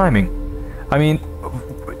consider the timing. I mean,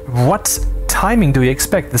 what timing do you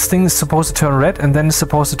expect? This thing is supposed to turn red and then it's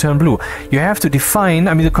supposed to turn blue. You have to define,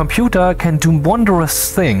 I mean, the computer can do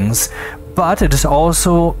wondrous things, but it is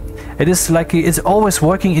also It is like it's always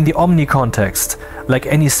working in the omni context, like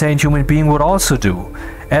any sane human being would also do.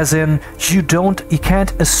 As in, you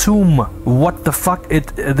can't assume what the fuck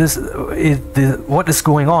what is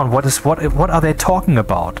going on, what are they talking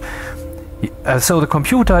about. So the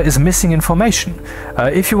computer is missing information.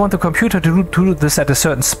 If you want the computer to do this at a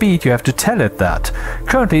certain speed, you have to tell it that.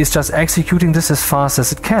 Currently it's just executing this as fast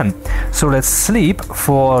as it can. So let's sleep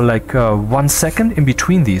for like 1 second in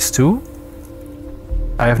between these two.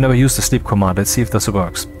 I have never used the sleep command. Let's see if this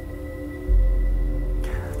works.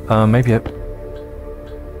 Maybe I...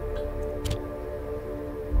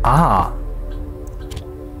 Ah!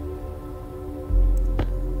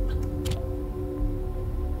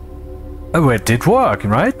 Oh, it did work,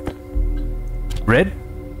 right? Red,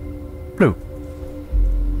 blue.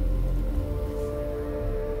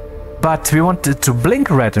 But we want it to blink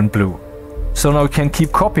red and blue. So now we can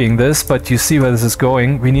keep copying this, but you see where this is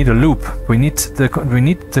going. We need a loop. We need the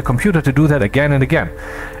computer to do that again and again.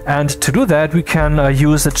 And to do that, we can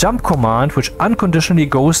use a jump command, which unconditionally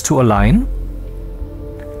goes to a line.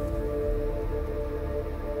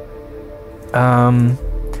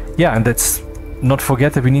 Yeah, and let's not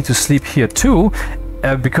forget that we need to sleep here too,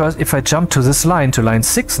 because if I jump to this line, to line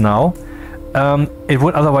 6 now, it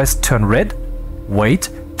would otherwise turn red, wait,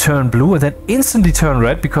 turn blue, and then instantly turn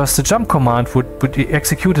red, because the jump command would be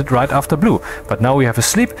executed right after blue. But now we have a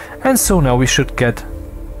sleep, and so now we should get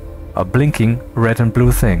a blinking red and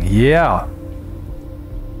blue thing. Yeah!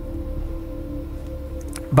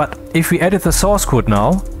 But if we edit the source code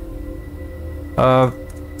now,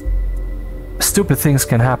 stupid things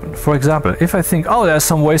can happen. For example, if I think, oh, there's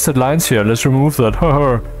some wasted lines here, let's remove that.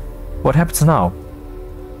 What happens now?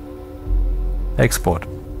 Export.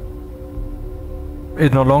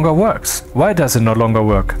 It no longer works. Why does it no longer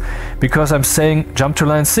work? Because I'm saying jump to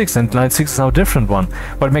line 6, and line 6 is now a different one.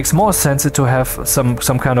 What makes more sense is to have some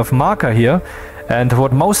kind of marker here. And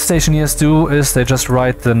what most stationeers do is they just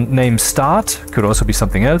write the name start. Could also be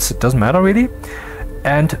something else, it doesn't matter really.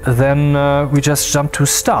 And then we just jump to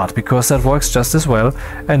start, because that works just as well.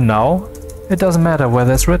 And now it doesn't matter where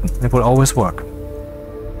that's written, it will always work.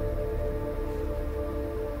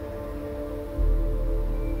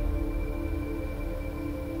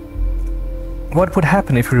 What would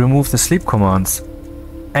happen if we remove the sleep commands?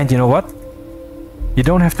 And you know what? You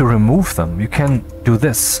don't have to remove them, you can do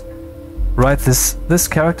this. Write this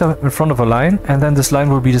character in front of a line, and then this line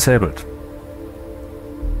will be disabled.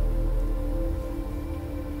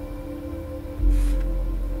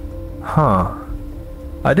 Huh.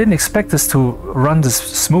 I didn't expect this to run this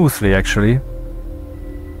smoothly, actually.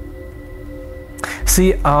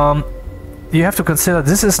 See, you have to consider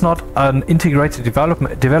this is not an integrated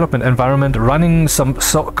development environment running some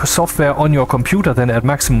software on your computer then at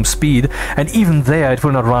maximum speed, and even there it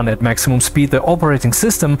will not run at maximum speed. The operating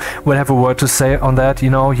system will have a word to say on that. You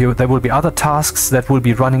know, there will be other tasks that will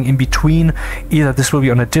be running in between. Either this will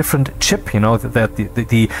be on a different chip, you know, that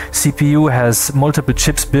the CPU has multiple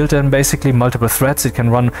chips built in, basically multiple threads. It can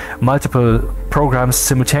run multiple programs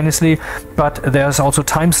simultaneously, but there's also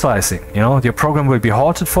time slicing. You know, your program will be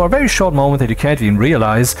halted for a very short moment that you can't even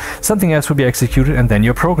realize. Something else will be executed, and then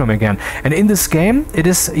your program again. And in this game it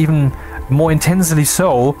is even more intensely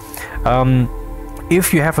so.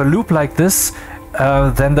 If you have a loop like this,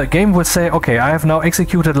 then the game will say, okay, I have now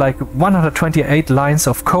executed like 128 lines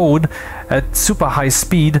of code at super high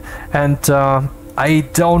speed, and I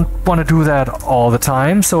don't want to do that all the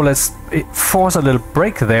time, so let's force a little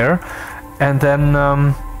break there, and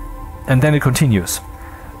then it continues.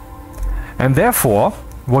 And therefore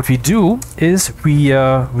what we do is we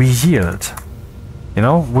yield. You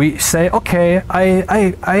know, we say, okay, I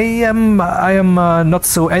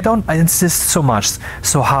insist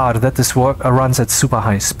so hard that this work runs at super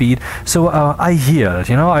high speed, so I yield.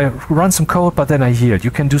 You know, I run some code, but then I yield.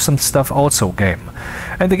 You can do some stuff also, game.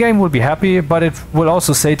 And the game will be happy, but it will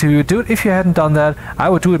also say to you, dude, if you hadn't done that, I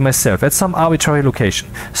would do it myself at some arbitrary location.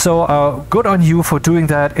 So good on you for doing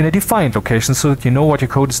that in a defined location, so that you know what your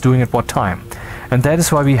code is doing at what time. And that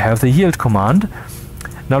is why we have the yield command.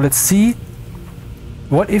 Now let's see.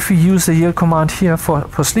 What if we use the yield command here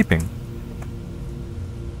for sleeping?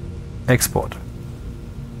 Export.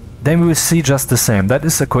 Then we will see just the same. That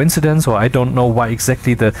is a coincidence, or I don't know why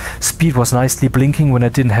exactly the speed was nicely blinking when I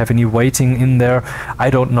didn't have any waiting in there. I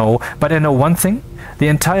don't know. But I know one thing. The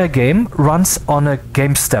entire game runs on a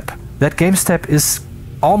game step. That game step is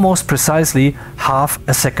almost precisely half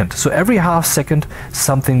a second. So every half second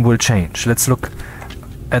something will change. Let's look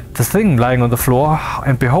at the thing lying on the floor,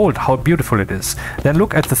 and behold how beautiful it is. Then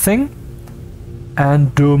look at the thing,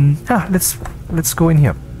 and let's go in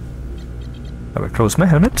here. I will close my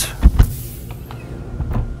helmet.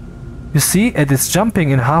 You see, it is jumping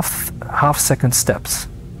in half second steps.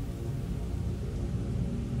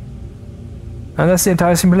 And that's the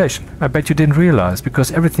entire simulation. I bet you didn't realize,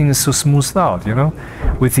 because everything is so smoothed out, you know?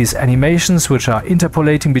 With these animations which are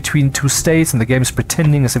interpolating between two states, and the game is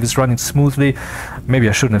pretending as if it's running smoothly. Maybe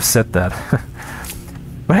I shouldn't have said that.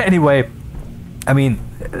 But anyway, I mean,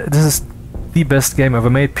 this is the best game ever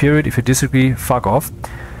made, period. If you disagree, fuck off.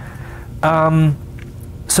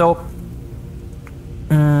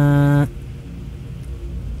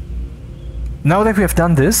 Now that we have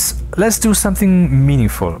done this, let's do something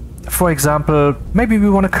meaningful. For example, maybe we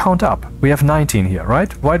want to count up. We have 19 here,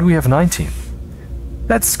 right? Why do we have 19?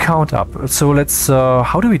 Let's count up. So let's...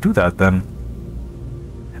 how do we do that then?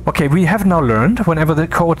 Okay, we have now learned whenever the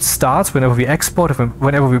code starts, whenever we export,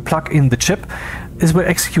 whenever we plug in the chip, it will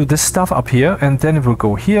execute this stuff up here, and then it will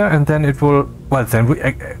go here, and then it will... Well, then we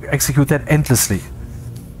execute that endlessly.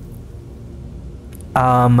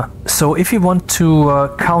 So if you want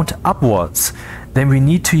to count upwards, then we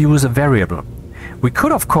need to use a variable. We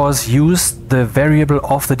could, of course, use the variable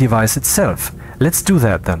of the device itself. Let's do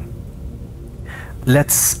that then.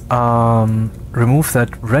 Let's remove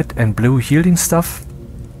that red and blue yielding stuff,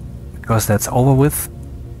 because that's over with.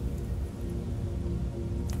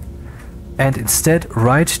 And instead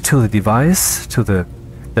write to the device, that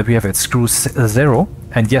we have at screw 0.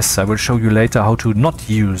 And yes, I will show you later how to not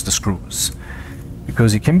use the screws,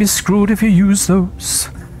 because you can be screwed if you use those.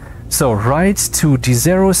 So write to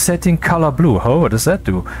D0 setting color blue. Oh, what does that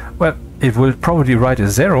do? Well, it will probably write a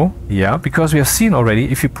 0. Yeah, because we have seen already,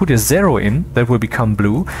 if you put a 0 in, that will become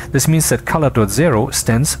blue. This means that color.0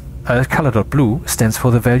 stands, color.blue stands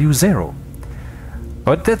for the value 0.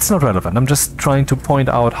 But that's not relevant. I'm just trying to point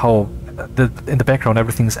out how in the background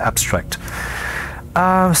everything is abstract.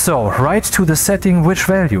 So write to the setting which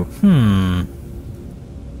value?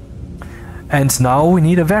 And now we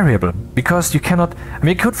need a variable, because you cannot... I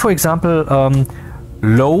mean, you could, for example,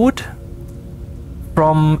 load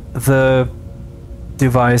from the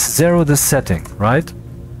device 0 the setting, right?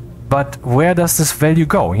 But where does this value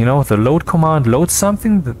go? You know, the load command loads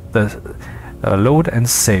something, the load and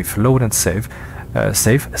save,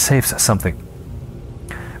 saves something.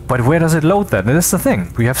 But where does it load that? And that's the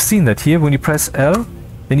thing. We have seen that here when you press L,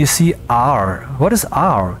 then you see R. What is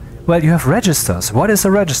R? Well, you have registers. What is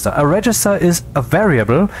a register? A register is a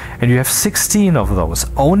variable, and you have 16 of those.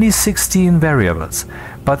 Only 16 variables.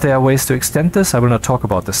 But there are ways to extend this. I will not talk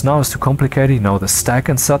about this now. It's too complicated. You know, the stack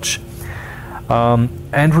and such.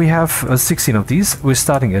 And we have 16 of these. We're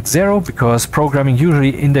starting at 0, because programming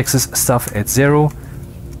usually indexes stuff at 0.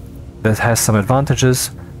 That has some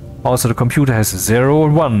advantages. Also, the computer has 0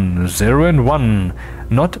 and 1, 0 and 1,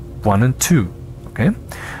 not 1 and 2. Okay?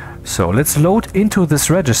 So let's load into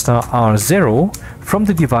this register R0 from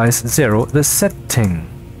the device 0 the setting.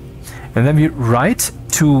 And then we write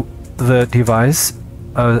to the device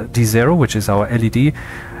D0, which is our LED,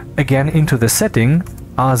 again into the setting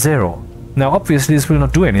R0. Now obviously this will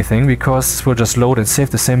not do anything, because it will just load and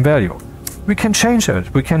save the same value. We can change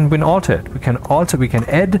it, we can alter it, we can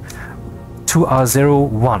add to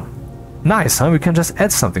R01. Nice, huh? We can just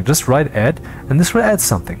add something, just write add, and this will add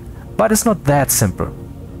something. But it's not that simple.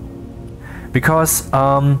 Because,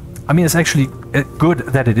 I mean, it's actually good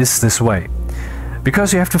that it is this way.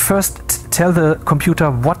 Because you have to first tell the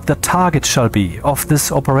computer what the target shall be of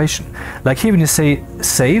this operation. Like here when you say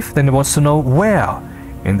save, then it wants to know where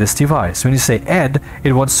in this device. When you say add,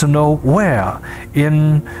 it wants to know where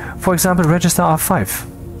in, for example, register R5.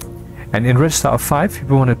 And in register R5,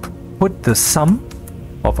 we want to put the sum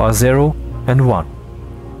of R0 and 1.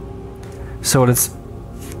 So let's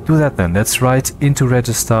do that then. Let's write into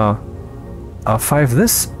register R5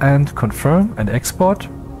 this, and confirm and export.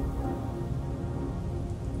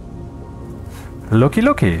 Looky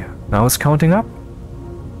looky, now it's counting up.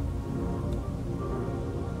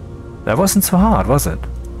 That wasn't so hard, was it?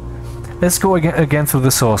 Let's go again through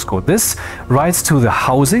the source code. This writes to the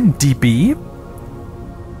housing DB.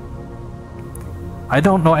 I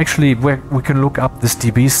don't know actually where we can look up this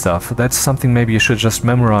DB stuff. That's something maybe you should just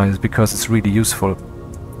memorize, because it's really useful.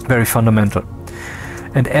 Very fundamental.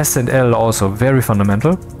 And S and L also very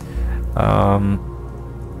fundamental.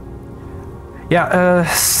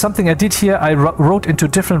 Something I did here, I wrote into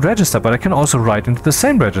different register, but I can also write into the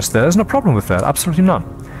same register. There's no problem with that, absolutely none.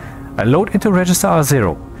 I load into register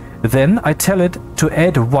R0. Then I tell it to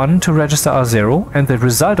add 1 to register R0, and the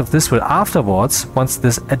result of this will afterwards, once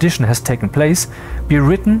this addition has taken place, be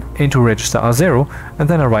written into register R0, and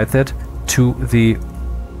then I write that to the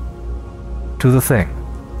thing.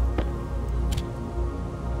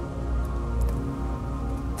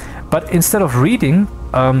 But instead of reading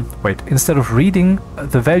wait, instead of reading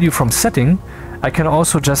the value from setting, I can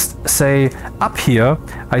also just say up here,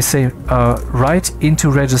 I say write into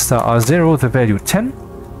register R0 the value 10,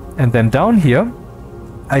 and then down here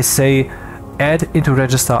I say add into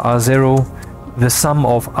register R0 the sum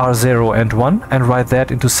of R0 and 1 and write that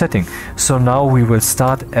into setting. So now we will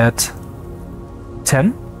start at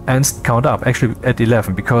 10 and count up, actually at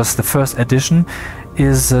 11, because the first addition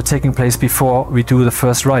is taking place before we do the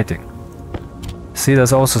first writing. See,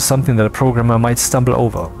 there's also something that a programmer might stumble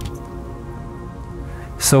over.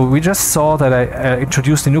 So we just saw that I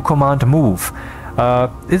introduced a new command, move.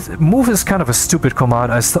 Move is kind of a stupid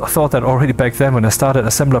command. I thought that already back then when I started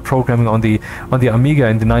assembler programming on the Amiga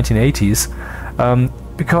in the 1980s,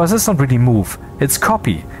 because it's not really move, it's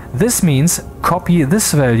copy. This means copy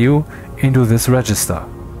this value into this register.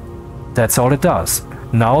 That's all it does.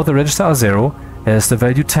 Now the register R0 has the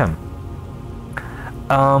value 10.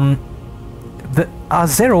 The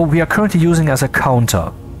R0 we are currently using as a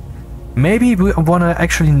counter. Maybe we want to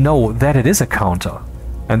actually know that it is a counter,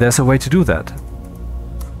 and there's a way to do that.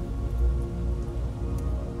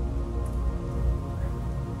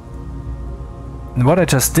 And what I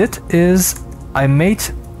just did is I made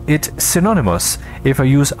it synonymous if I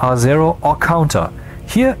use R0 or counter.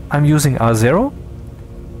 Here I'm using R0.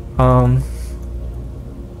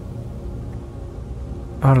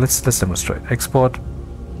 Let's demonstrate. Export.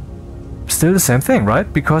 Still the same thing,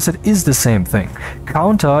 right? Because it is the same thing.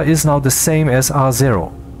 Counter is now the same as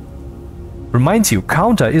R0. Remind you,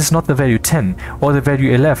 counter is not the value 10 or the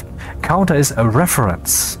value 11. Counter is a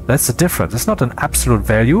reference. That's the difference. It's not an absolute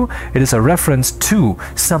value. It is a reference to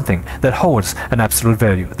something that holds an absolute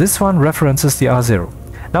value. This one references the R0.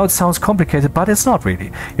 Now it sounds complicated, but it's not really.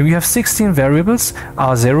 If you have 16 variables,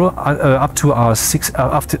 R0 up to R6,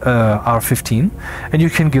 up to R15, and you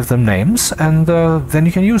can give them names, and then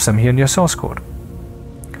you can use them here in your source code.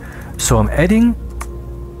 So I'm adding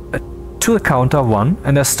to the counter 1,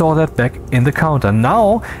 and I store that back in the counter.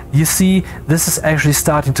 Now you see this is actually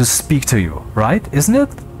starting to speak to you, right? Isn't it?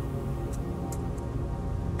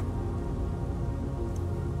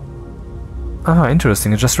 Ah,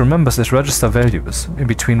 interesting. It just remembers its register values in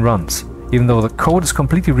between runs. Even though the code is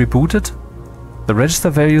completely rebooted, the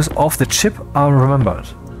register values of the chip are remembered.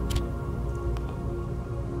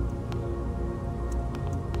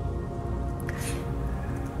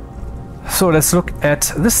 So let's look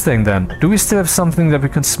at this thing then. Do we still have something that we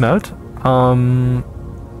can smelt?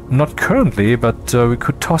 Not currently, but we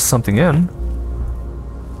could toss something in.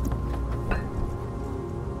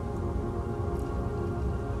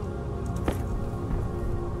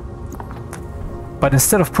 But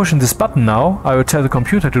instead of pushing this button now, I will tell the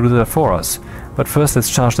computer to do that for us. But first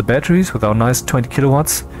let's charge the batteries with our nice 20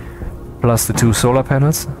 kilowatts, plus the 2 solar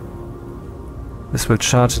panels. This will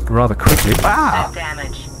charge it rather quickly. Ah!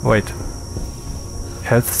 Damage. Wait.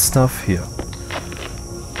 Health stuff here.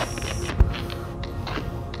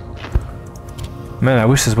 Man, I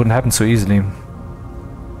wish this wouldn't happen so easily.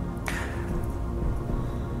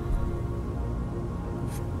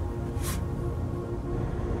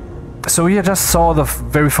 So we just saw the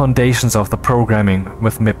very foundations of the programming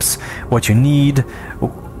with MIPS. What you need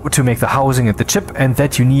to make the housing and the chip, and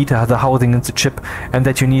that you need the housing and the chip, and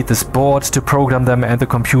that you need this board to program them and the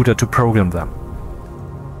computer to program them.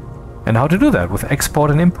 And how to do that with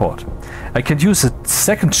export and import. I can use a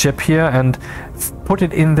second chip here and put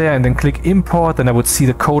it in there and then click import, and I would see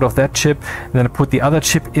the code of that chip, and then I put the other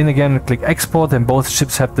chip in again and click export, and both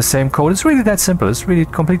chips have the same code. It's really that simple. It's really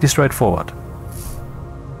completely straightforward.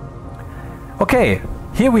 Okay,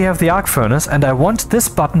 here we have the arc furnace, and I want this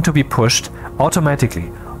button to be pushed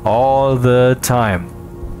automatically all the time.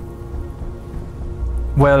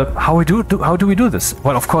 Well, how do we do this?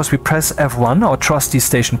 Well, of course we press F1, our trusty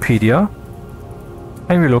Stationpedia,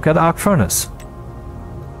 and we look at arc furnace.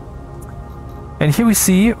 And here we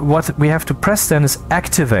see what we have to press then is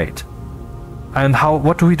activate. And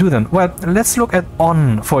what do we do then? Well, let's look at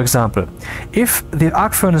on, for example. If the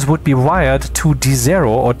arc furnace would be wired to D0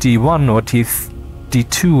 or D1 or D2,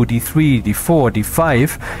 D3, D4,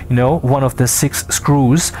 D5, you know, one of the 6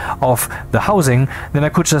 screws of the housing, then I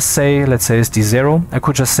could just say, let's say it's D0, I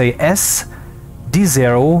could just say S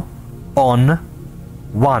D0 on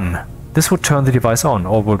 1. This would turn the device on,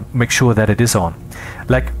 or would make sure that it is on.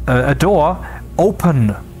 Like a door,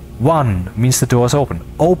 open 1 means the door is open.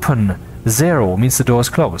 Open 0 means the door is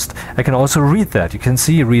closed. I can also read that. You can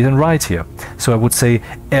see read and write here. So I would say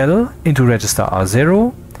L into register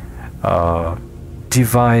R0,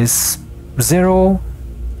 device 0,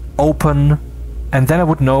 open, and then I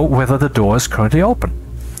would know whether the door is currently open,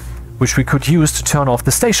 which we could use to turn off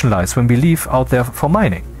the station lights when we leave out there for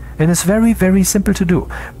mining. And it's very, very simple to do.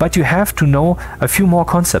 But you have to know a few more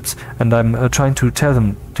concepts, and I'm trying to tell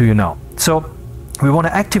them to you now. So we want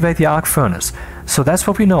to activate the arc furnace. So that's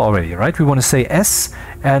what we know already, right? We want to say S,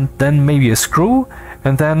 and then maybe a screw,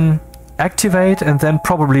 and then activate, and then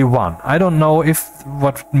probably 1. I don't know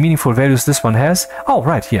what meaningful values this one has. Oh,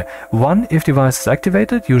 right here. 1 if device is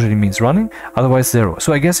activated, usually means running, otherwise 0.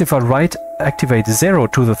 So I guess if I write activate 0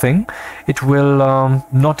 to the thing, it will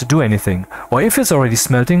not do anything. Or if it's already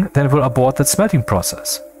smelting, then it will abort that smelting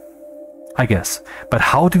process, I guess. But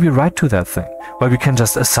how do we write to that thing? Well, we can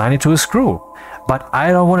just assign it to a screw. But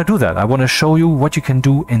I don't want to do that. I want to show you what you can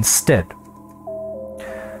do instead.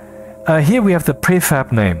 Here we have the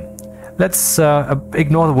prefab name. Let's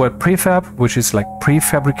ignore the word prefab, which is like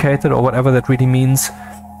prefabricated or whatever that really means.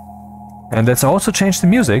 And let's also change the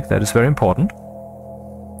music. That is very important.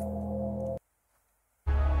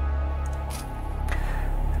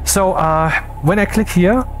 So when I click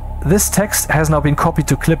here, this text has now been copied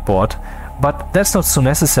to clipboard. But that's not so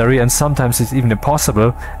necessary, and sometimes it's even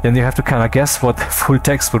impossible. Then you have to kind of guess what the full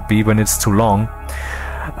text would be when it's too long.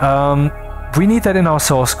 We need that in our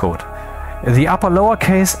source code. The upper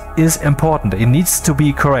lowercase is important. It needs to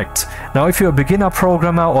be correct. Now, if you're a beginner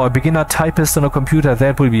programmer or a beginner typist on a computer,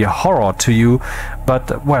 that will be a horror to you.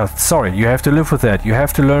 But, well, sorry, you have to live with that. You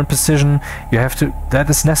have to learn precision. That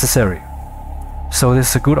is necessary. So this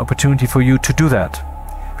is a good opportunity for you to do that.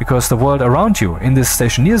 Because the world around you in this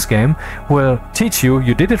Stationeers game will teach you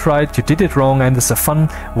did it right, you did it wrong, and it's a fun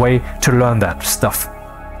way to learn that stuff.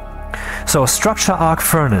 So, structure arc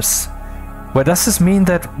furnace. Well, does this mean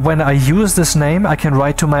that when I use this name I can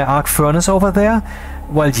write to my arc furnace over there?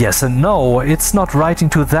 Well, yes and no. It's not writing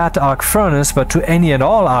to that arc furnace, but to any and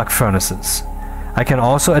all arc furnaces. I can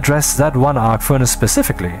also address that one arc furnace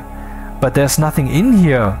specifically. But there's nothing in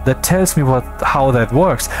here that tells me how that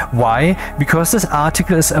works. Why? Because this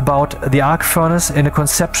article is about the arc furnace in a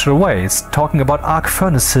conceptual way. It's talking about arc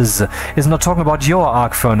furnaces. It's not talking about your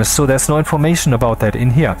arc furnace, so there's no information about that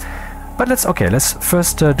in here. But let's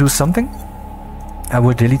first do something. I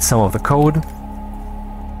will delete some of the code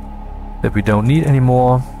that we don't need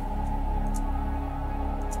anymore.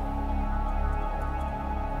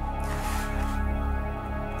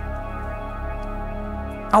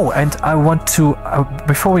 Oh, and I want to,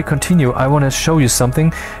 before we continue, I want to show you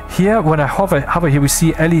something. Here, when I hover here, we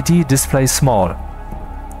see LED display small.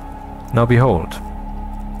 Now behold.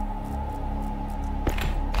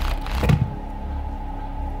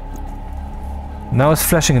 Now it's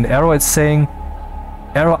flashing an arrow. It's saying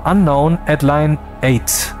error unknown at line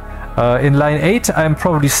 8. In line 8, I'm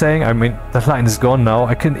probably saying, I mean, the line is gone now.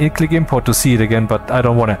 I can click import to see it again, but I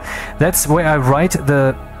don't want to. That's where I write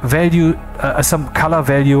the value, some color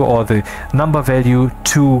value or the number value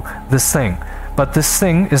to this thing. But this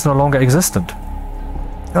thing is no longer existent.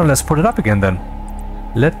 Now let's put it up again then.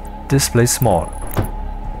 Let display small.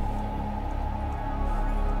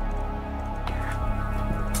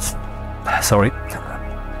 Sorry.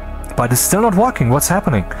 But it's still not working. What's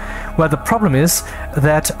happening? Well, the problem is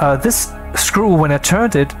that this screw, when I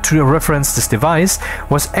turned it to reference this device,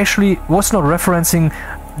 was not referencing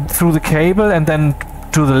through the cable and then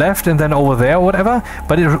to the left and then over there or whatever,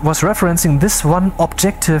 but it was referencing this one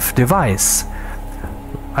objective device.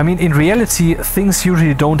 I mean, in reality, things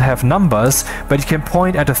usually don't have numbers, but you can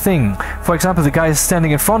point at a thing. For example, the guy is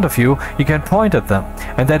standing in front of you, you can point at them.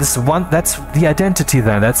 And that's the identity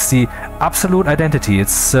then. That's the absolute identity.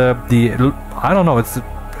 It's I don't know,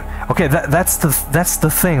 okay, that's the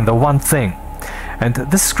thing, the one thing. And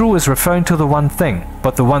this screw is referring to the one thing,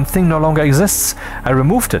 but the one thing no longer exists. I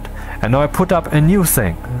removed it, and now I put up a new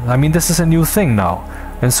thing. I mean, this is a new thing now,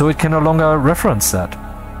 and so it can no longer reference that.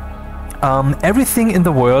 Everything in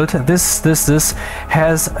the world, this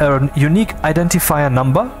has a unique identifier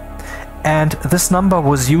number, and this number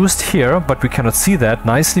was used here, but we cannot see that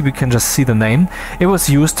nicely, we can just see the name. It was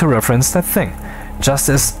used to reference that thing, just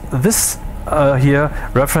as this here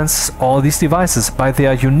references all these devices by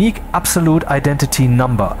their unique absolute identity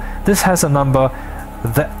number. This has a number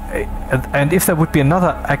that, and if there would be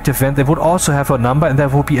another active vent, they would also have a number, and there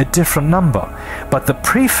would be a different number. But the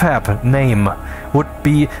prefab name would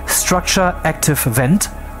be structure active vent,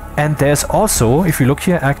 and there's also, if you look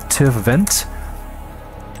here, active vent.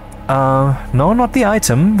 No, not the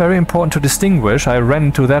item. Very important to distinguish. I ran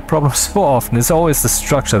into that problem so often. It's always the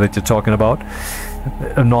structure that you're talking about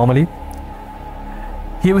normally.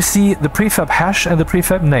 Here we see the prefab hash and the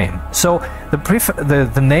prefab name. So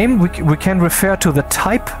the name we can refer to the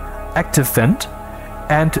type active vent,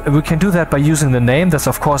 and we can do that by using the name. That's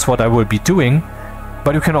of course what I will be doing.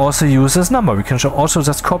 But you can also use this number. We can also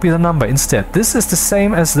just copy the number instead. This is the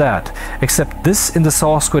same as that, except this in the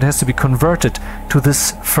source code has to be converted to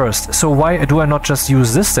this first. So why do I not just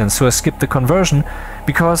use this then? So I skip the conversion,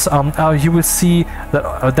 because you will see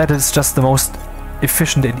that that is just the most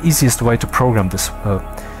efficient and easiest way to program this.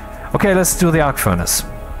 Okay, let's do the arc furnace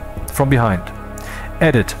from behind.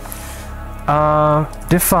 Edit.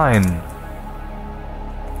 Define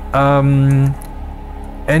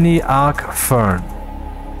any arc furn.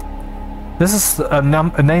 This is a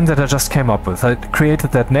name that I just came up with. I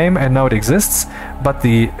created that name and now it exists, but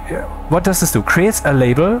what does this do? Creates a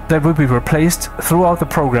label that will be replaced throughout the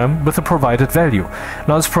program with a provided value.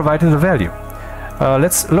 Now it's provided a value.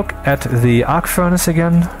 Let's look at the arc furnace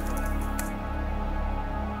again.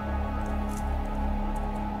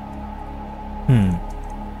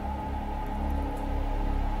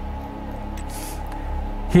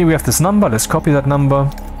 Here we have this number. Let's copy that number.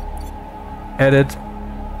 Edit.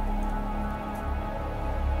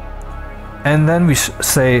 And then we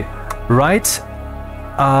say write,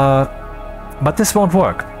 but this won't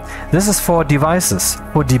work. This is for devices,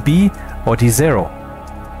 for DB or D0.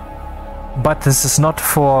 But this is not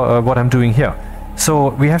for what I'm doing here. So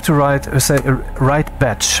we have to write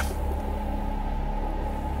batch.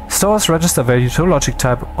 Stores register value to logic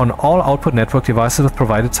type on all output network devices with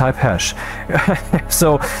provided type hash.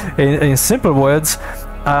 So in simple words,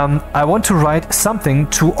 I want to write something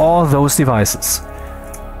to all those devices.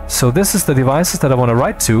 So this is the devices that I want to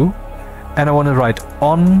write to, and I want to write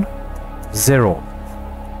on 0.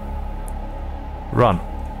 Run.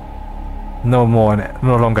 No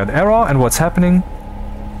longer an error. And what's happening?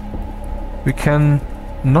 We can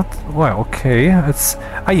not. Well, okay. It's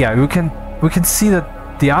yeah. We can see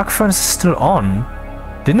that the arc furnace is still on.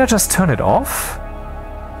 Didn't I just turn it off?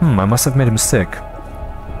 I must have made a mistake.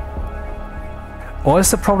 Or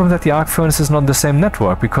is the problem that the arc furnace is not on the same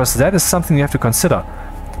network? Because that is something you have to consider.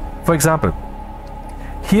 For example,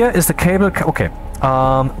 here is the cable. Okay,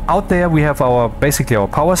 out there we have basically our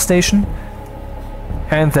power station,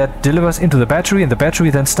 and that delivers into the battery, and the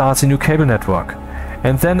battery then starts a new cable network,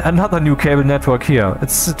 and then another new cable network here.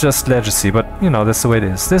 It's just legacy, but you know, that's the way it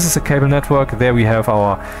is. This is a cable network. There we have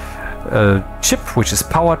our chip, which is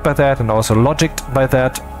powered by that and also logicked by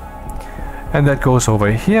that. And that goes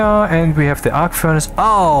over here, and we have the arc furnace.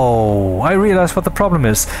 Oh, I realized what the problem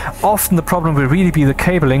is. Often the problem will really be the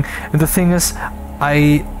cabling, and the thing is,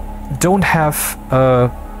 I don't have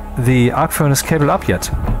the arc furnace cable up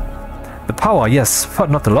yet. The power, yes,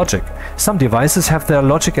 but not the logic. Some devices have their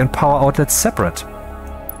logic and power outlets separate.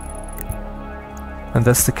 And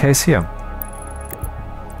that's the case here.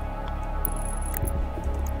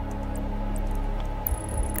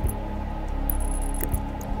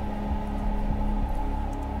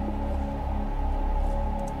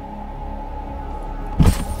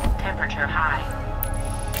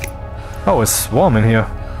 Oh, it's warm in here.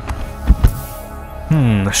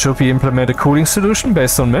 Should we implement a cooling solution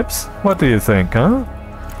based on MIPS? What do you think, huh?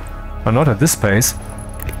 Or not at this pace.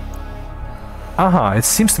 Aha, it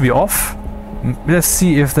seems to be off. Let's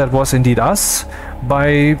see if that was indeed us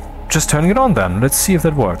by just turning it on then. Let's see if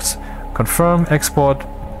that works. Confirm, export.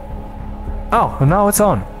 Oh, now it's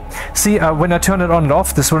on. See, when I turn it on and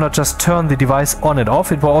off, this will not just turn the device on and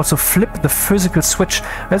off, it will also flip the physical switch.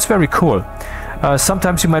 That's very cool.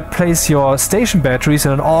 Sometimes you might place your station batteries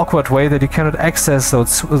in an awkward way that you cannot access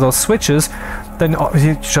those switches. Then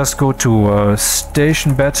you just go to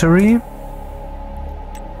station battery.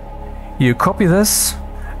 You copy this,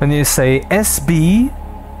 and you say SB,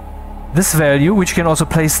 this value, which you can also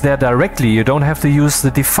place there directly. You don't have to use the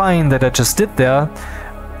define that I just did there.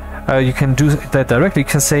 You can do that directly. You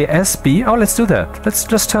can say SB. Oh, let's do that. Let's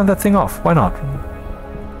just turn that thing off. Why not?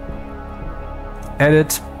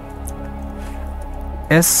 Edit.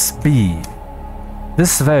 SB,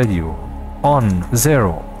 this value, on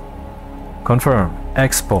 0, confirm,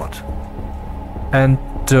 export, and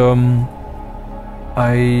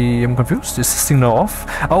I am confused. Is this thing now off?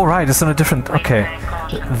 Oh right, it's on a different, okay,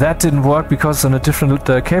 that didn't work because it's on a different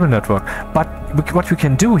cable network. But what we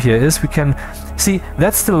can do here is we can see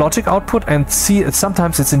that's the logic output, and see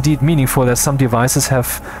sometimes it's indeed meaningful that some devices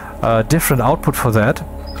have different output for that.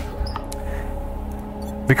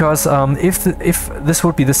 Because if this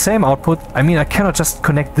would be the same output, I mean, I cannot just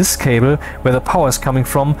connect this cable where the power is coming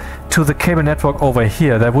from to the cable network over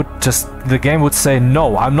here. That would just, the game would say,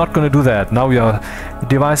 no, I'm not going to do that. Now your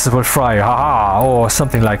devices will fry, haha, or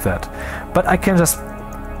something like that. But I can just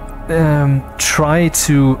try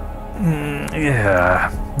to,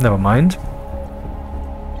 yeah, never mind.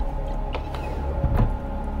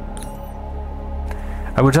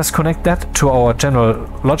 I will just connect that to our general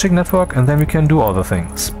logic network, and then we can do all the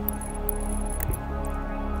things.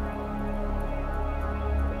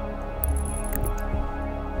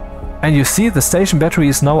 And you see the station battery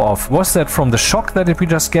is now off. Was that from the shock that we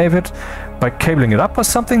just gave it by cabling it up or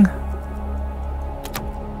something?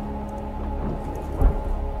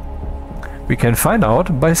 We can find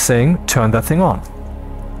out by saying turn that thing on.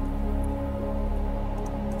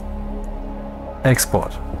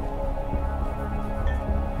 Export.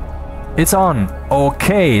 It's on.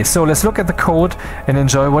 Okay, so let's look at the code and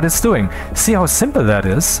enjoy what it's doing. See how simple that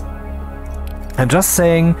is? And just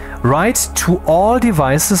saying write to all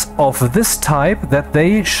devices of this type that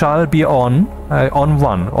they shall be on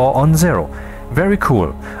 1 or on 0. Very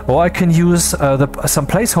cool. Or I can use some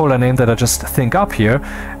placeholder name that I just think up here,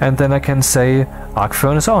 and then I can say arc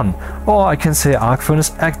furnace on. Or I can say arc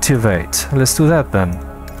furnace activate. Let's do that then.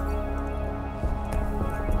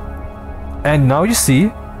 And now you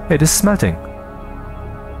see it is smelting.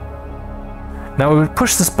 Now we will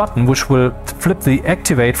push this button which will flip the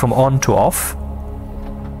activate from on to off.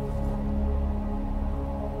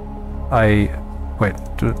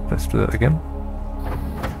 Let's do that again.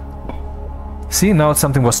 See, now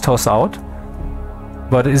something was tossed out,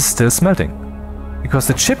 but it is still smelting. Because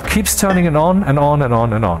the chip keeps turning it on and on and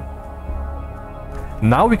on and on.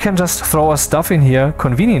 Now we can just throw our stuff in here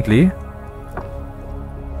conveniently.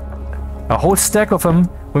 A whole stack of them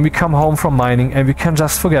when we come home from mining, and we can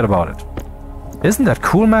just forget about it. Isn't that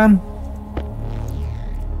cool, man?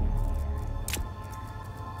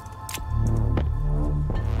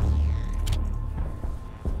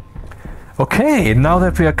 Okay, now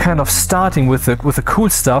that we are kind of starting with the cool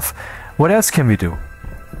stuff, what else can we do?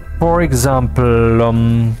 For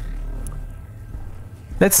example,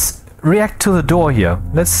 let's react to the door here.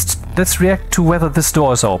 Let's react to whether this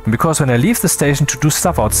door is open, because when I leave the station to do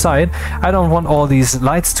stuff outside, I don't want all these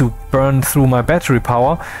lights to burn through my battery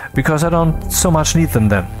power, because I don't so much need them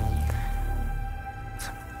then.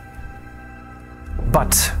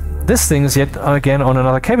 But this thing is yet again on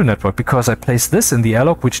another cable network, because I placed this in the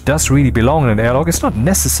airlock, which does really belong in an airlock. It's not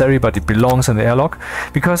necessary, but it belongs in the airlock,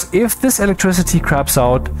 because if this electricity craps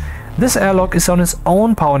out, this airlock is on its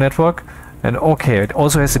own power network. And okay, it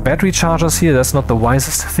also has the battery chargers here. That's not the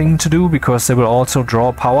wisest thing to do, because they will also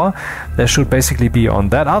draw power. They should basically be on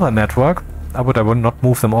that other network. I would not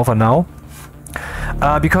move them over now,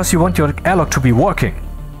 because you want your airlock to be working.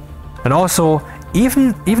 And also,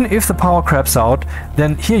 even if the power craps out,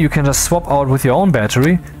 then here you can just swap out with your own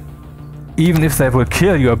battery, even if they will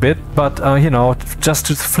kill you a bit. But you know, just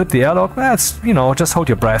to flip the airlock, that's, you know, just hold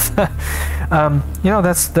your breath. You know,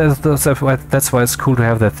 that's why it's cool to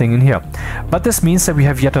have that thing in here. But this means that we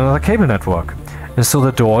have yet another cable network, and so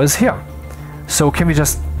the door is here. So can we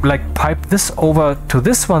just like pipe this over to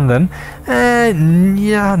this one then?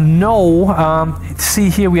 Yeah, no. See,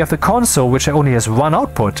 here we have the console, which only has one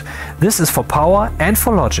output. This is for power and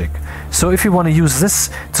for logic. So if you want to use this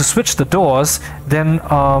to switch the doors, then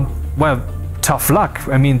well, tough luck.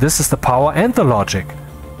 I mean, this is the power and the logic.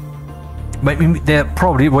 But there are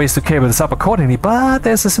probably ways to cable this up accordingly, but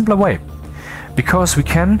there's a simpler way. Because we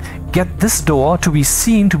can get this door to be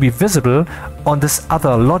seen, to be visible on this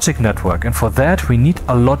other logic network, and for that we need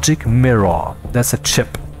a logic mirror. That's a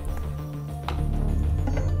chip.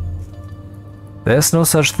 There's no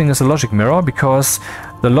such thing as a logic mirror, because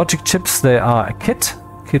the logic chips, they are a kit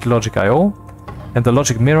logic IO, and the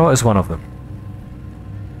logic mirror is one of them.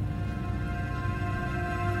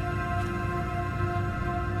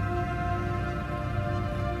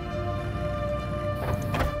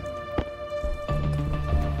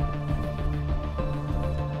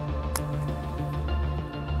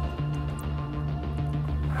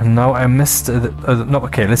 Now I missed no,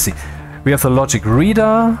 okay, let's see. We have the logic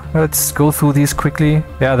reader. Let's go through these quickly.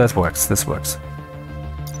 Yeah, that works. This works.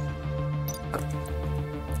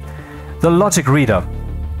 The logic reader.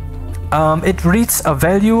 It reads a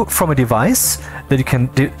value from a device that you can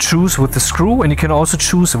choose with the screw, and you can also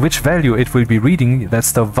choose which value it will be reading.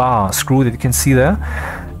 That's the var screw that you can see there.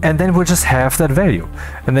 And then we'll just have that value.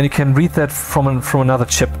 And then you can read that from another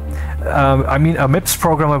chip. I mean, a MIPS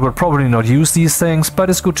programmer will probably not use these things, but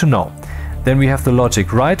it's good to know. Then we have the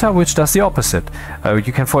logic writer, which does the opposite.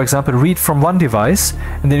 You can, for example, read from one device,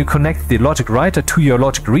 and then you connect the logic writer to your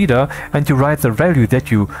logic reader, and you write the value that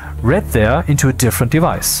you read there into a different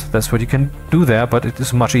device. That's what you can do there, but it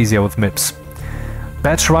is much easier with MIPS.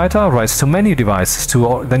 Batch writer writes to many devices,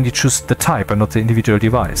 then you choose the type and not the individual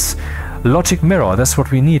device. logic mirror. That's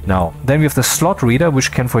what we need now. Then we have the slot reader,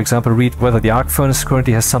 which can, for example, read whether the arc furnace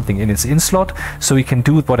currently has something in its in slot. So we can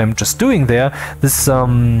do what I'm just doing there. This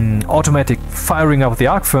automatic firing up of the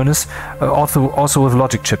arc furnace, also with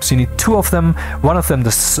logic chips. You need two of them. One of them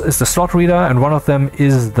is the slot reader, and one of them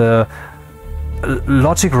is the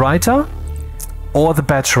logic writer or the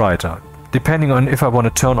batch writer, depending on if I want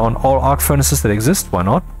to turn on all arc furnaces that exist, why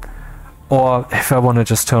not? Or if I want to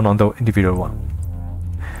just turn on the individual one.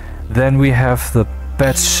 Then we have the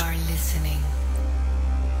batch. You are listening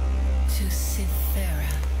to Cythera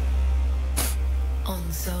on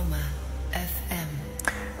Zoma FM.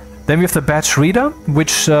 Then we have the batch reader,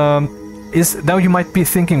 which is, now you might be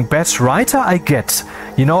thinking, batch writer, I get.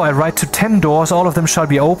 You know, I write to 10 doors, all of them shall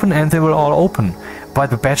be open, and they will all open. But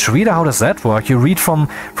the batch reader, how does that work? You read from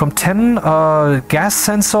 10 gas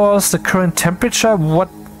sensors the current temperature. What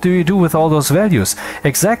do you do with all those values?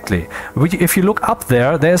 Exactly. If you look up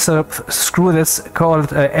there, there's a screw that's called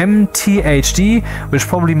MTHD, which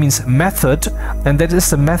probably means method, and that is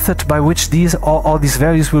the method by which all these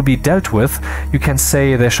values will be dealt with. You can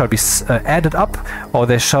say they shall be added up, or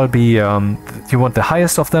they shall be, you want the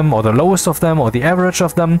highest of them, or the lowest of them, or the average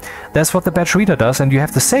of them. That's what the batch reader does, and you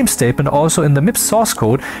have the same statement also in the MIPS source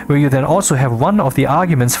code, where you then also have one of the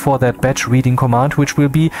arguments for that batch reading command, which will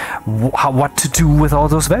be what to do with all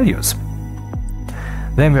those values.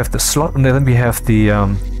 Then we have the slot, and then we have the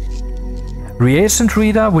reagent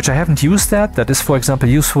reader, which I haven't used that. That is, for example,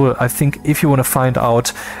 useful, I think, if you want to find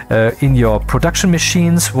out in your production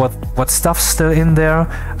machines what stuff's still in there.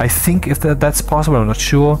 I think if that's possible, I'm not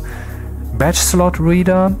sure. Batch slot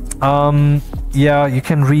reader, yeah, you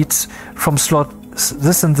can read from slot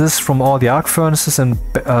this and this from all the arc furnaces and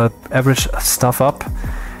average stuff up.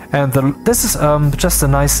 And this is just a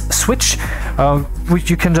nice switch, which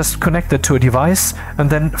you can just connect it to a device and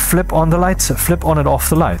then flip on the lights, flip on and off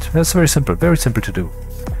the light. That's very simple to do.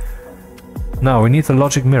 Now we need the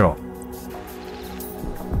logic mirror.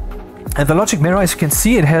 And the logic mirror, as you can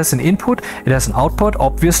see, it has an input, it has an output,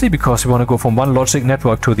 obviously, because we want to go from one logic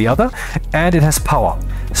network to the other, and it has power.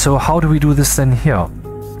 So how do we do this then here?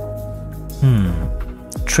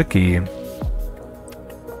 Tricky.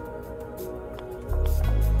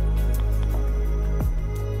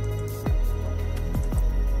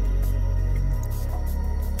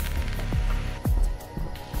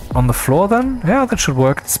 On the floor then? Yeah, that should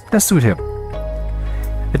work. Let's do it here.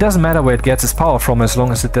 It doesn't matter where it gets its power from as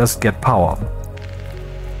long as it does get power.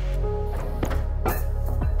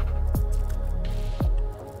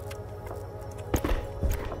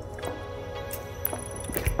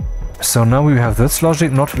 So now we have this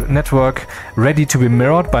logic network ready to be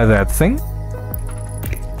mirrored by that thing.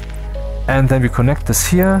 And then we connect this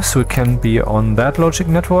here so it can be on that logic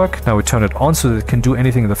network. Now we turn it on so that it can do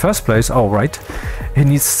anything in the first place. Oh, right. It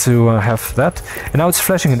needs to have that. And now it's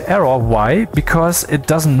flashing an error. Why? Because it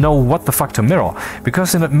doesn't know what the fuck to mirror.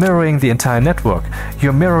 Because you're not mirroring the entire network.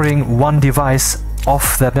 You're mirroring one device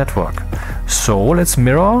off that network. So let's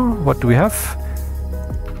mirror. What do we have?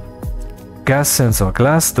 Gas sensor,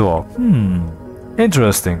 glass door.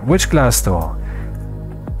 Interesting. Which glass door?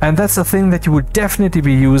 And that's the thing that you would definitely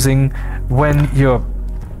be using when you're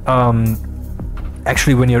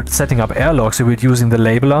actually when you're setting up airlocks. You would using the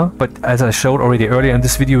labeler, but as I showed already earlier in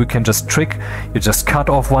this video, you can just you just cut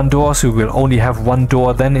off one door, so you will only have one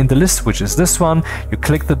door then in the list, which is this one. You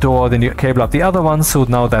click the door, then you cable up the other one, so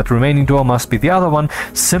now that remaining door must be the other one.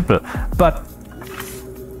 Simple. But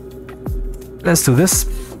let's do this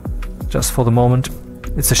just for the moment.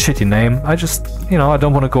 It's a shitty name. I just, I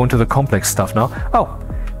don't want to go into the complex stuff now. Oh,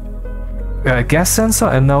 gas sensor,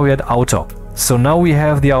 and now we had outer. So now we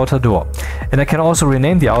have the outer door. And I can also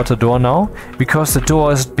rename the outer door now, because the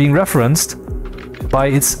door is being referenced by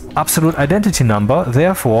its absolute identity number.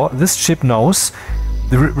 Therefore, this chip knows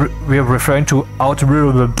we are referring to outer.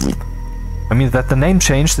 I mean, that the name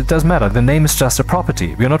changed, it doesn't matter. The name is just a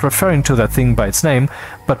property. We are not referring to that thing by its name,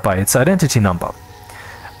 but by its identity number.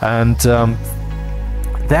 And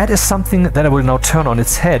that is something that I will now turn on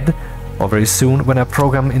its head, or very soon, when I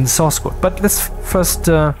program in source code. But let's first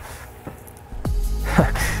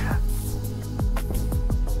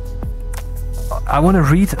I want to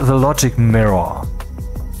read the logic mirror,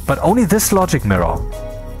 but only this logic mirror.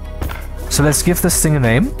 So let's give this thing a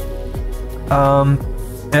name.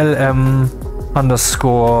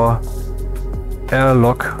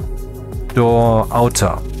 LM_airlock door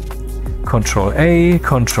outer. Control A,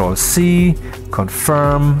 Control C,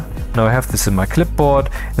 confirm. Now I have this in my clipboard,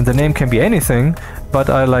 and the name can be anything, but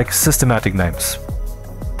I like systematic names.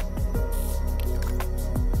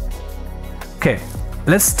 Okay,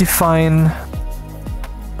 let's define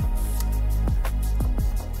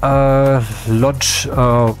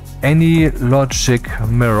any logic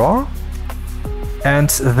mirror, and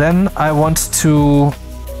then I want to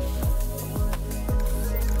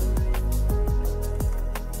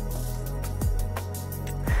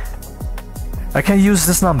I can use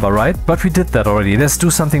this number, right? But we did that already. Let's do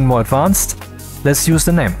something more advanced. Let's use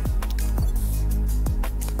the name.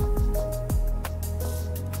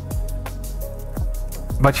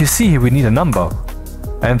 But you see, we need a number.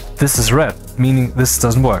 And this is red, meaning this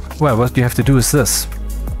doesn't work. Well, what you have to do is this.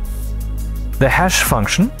 The hash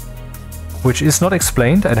function, which is not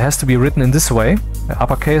explained, it has to be written in this way,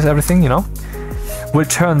 uppercase everything, you know, will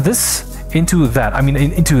turn this into that. I mean,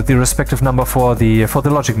 into the respective number for the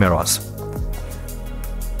logic mirrors.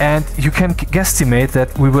 And you can guesstimate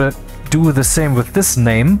that we will do the same with this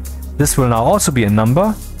name. This will now also be a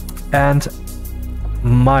number, and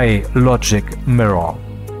my logic mirror.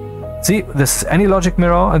 See, this is any logic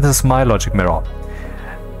mirror, and this is my logic mirror.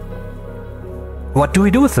 What do we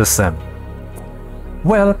do with this then?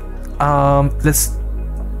 Well, let's...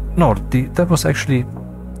 No, that was actually...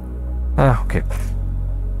 okay.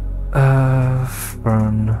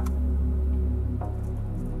 Burn...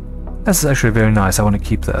 This is actually very nice, I want to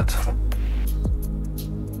keep that.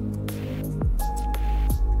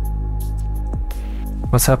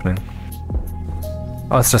 What's happening?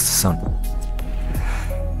 Oh, it's just the sun.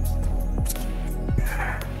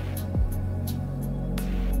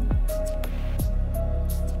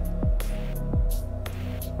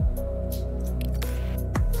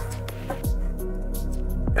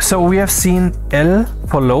 So we have seen L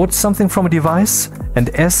for load something from a device and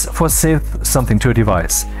S for save something to a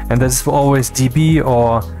device. And that's always dB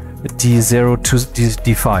or D0 to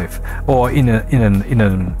D5. Or in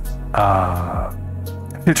an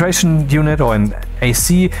filtration unit or an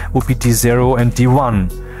AC would be D0 and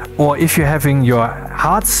D1. Or if you're having your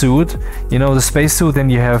hard suit, you know, the space suit, then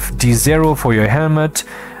you have D0 for your helmet,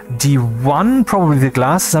 D1 probably the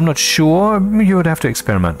glasses, I'm not sure, you would have to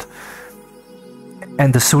experiment.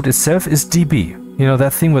 And the suit itself is dB. You know,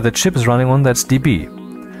 that thing where the chip is running on, that's dB.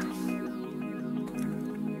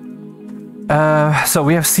 So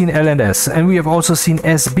we have seen L and S, and we have also seen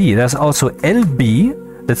SB. There's also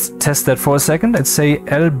LB. Let's test that for a second. Let's say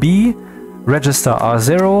LB, register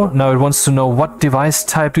R0. Now it wants to know what device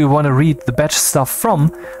type do you want to read the batch stuff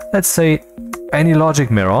from. Let's say any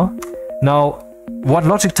logic mirror. Now, what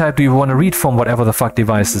logic type do you want to read from whatever the fuck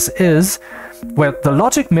device this is? Well, the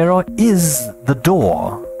logic mirror is the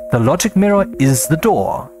door. The logic mirror is the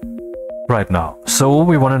door right now. So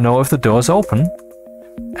we want to know if the door is open.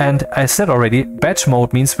 And I said already, batch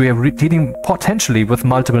mode means we are dealing potentially with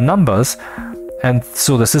multiple numbers. And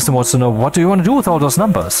so the system wants to know, what do you want to do with all those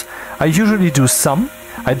numbers? I usually do sum.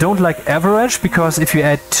 I don't like average, because if you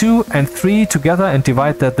add 2 and 3 together and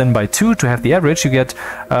divide that then by 2 to have the average, you get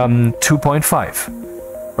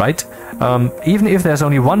 2.5, right? Even if there's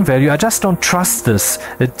only one value, I just don't trust this.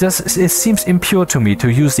 It seems impure to me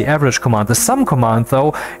to use the average command. The sum command,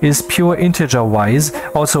 though, is pure integer-wise.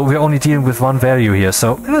 Also, we're only dealing with one value here,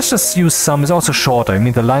 so let's just use sum. It's also shorter. I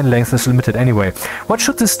mean, the line length is limited anyway. What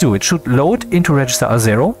should this do? It should load into register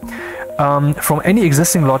R0 from any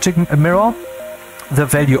existing logic mirror the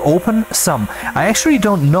value open sum. I actually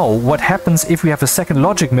don't know what happens if we have a second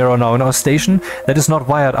logic mirror now in our station that is not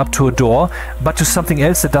wired up to a door, but to something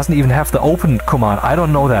else that doesn't even have the open command. I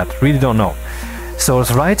don't know that, really don't know. So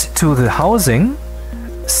let's write to the housing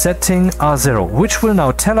setting R0, which will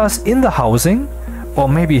now tell us in the housing, or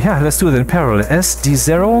maybe, yeah, let's do it in parallel,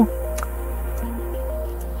 SD0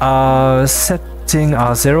 setting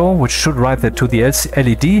R0, which should write that to the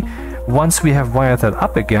LED. Once we have wired that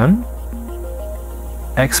up again,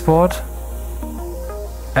 export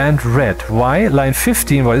and read. Why? Line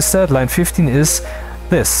 15, what is that? Line 15 is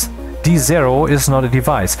this. D0 is not a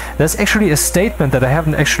device. There's actually a statement that I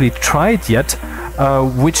haven't actually tried yet,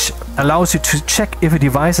 which allows you to check if a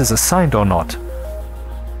device is assigned or not.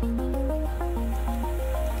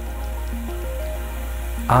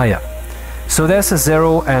 Ah, yeah. So there's a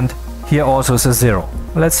 0 and here also is a 0.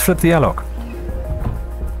 Let's flip the log.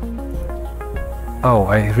 Oh,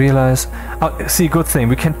 I realize... Oh, see, good thing.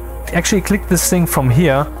 We can actually click this thing from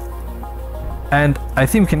here. And I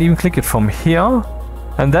think we can even click it from here.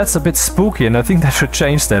 And that's a bit spooky, and I think that should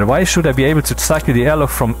change that. Why should I be able to cycle the airlock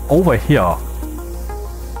from over here?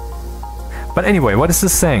 But anyway, what is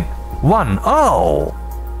this saying? 1. Oh!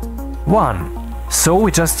 1. So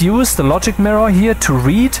we just use the logic mirror here to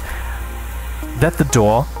read that the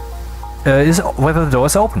door whether the door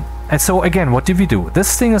is open. And so again, what did we do?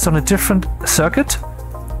 This thing is on a different circuit,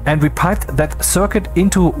 and we piped that circuit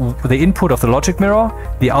into the input of the logic mirror.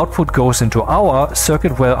 The output goes into our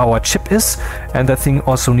circuit where our chip is, and that thing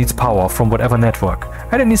also needs power from whatever network,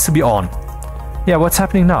 and it needs to be on. Yeah, what's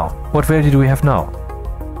happening now? What value do we have now?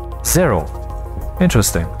 0.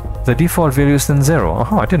 Interesting. The default value is then 0.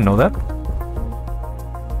 Oh, I didn't know that.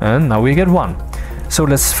 And now we get 1. So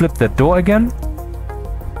let's flip that door again,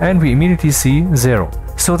 and we immediately see 0.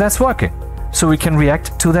 So that's working. So we can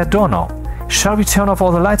react to that door now. Shall we turn off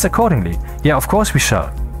all the lights accordingly? Yeah, of course we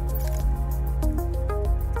shall.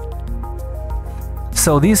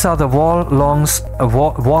 So these are the wall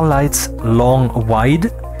lights long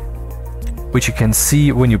wide, which you can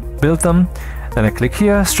see when you build them. Then I click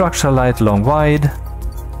here, structure light long wide.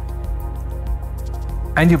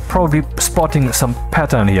 And you're probably spotting some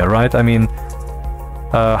pattern here, right? I mean,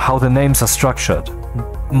 how the names are structured.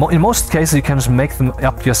 In most cases you can just make them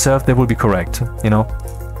up yourself, they will be correct, you know.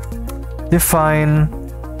 Define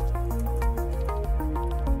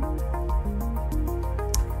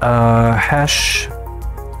hash.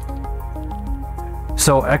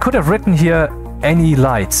 So I could have written here any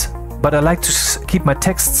light, but I like to keep my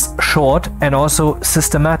texts short and also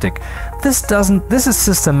systematic. This is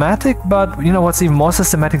systematic, but you know what's even more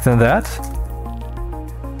systematic than that?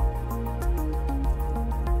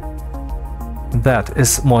 That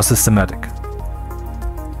is more systematic.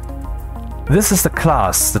 This is the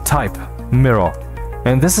class, the type, mirror.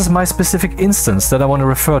 And this is my specific instance that I want to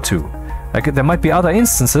refer to. Like, there might be other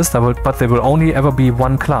instances, but there will only ever be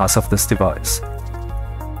one class of this device.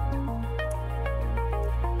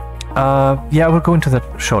 Yeah, we'll go into that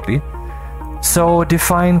shortly. So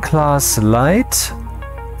define class light.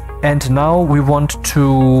 And now we want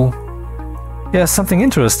to... Yeah, something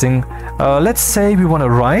interesting. Let's say we want to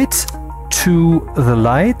write to the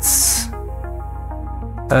lights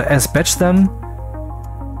as batch them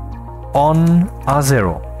on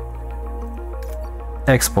R0.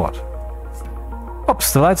 Export.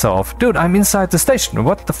 Oops, the lights are off. Dude, I'm inside the station.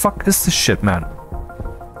 What the fuck is this shit, man?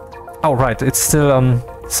 Oh, right, it's still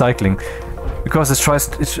cycling. Because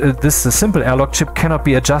this simple airlock chip cannot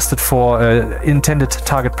be adjusted for intended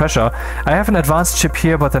target pressure. I have an advanced chip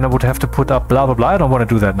here, but then I would have to put up blah blah blah. I don't want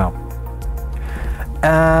to do that now.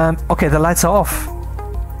 Okay, the lights are off.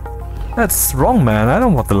 That's wrong, man. I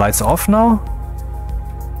don't want the lights off now.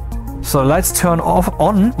 So the lights turn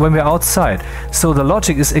on when we're outside. So the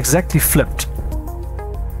logic is exactly flipped.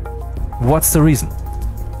 What's the reason?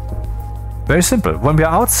 Very simple. When we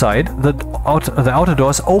are outside, the outer door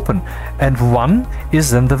is open, and 1 is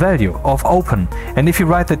then the value of open. And if you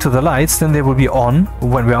write that to the lights, then they will be on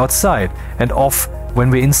when we're outside and off when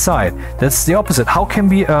we're inside. That's the opposite. How can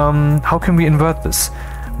we invert this?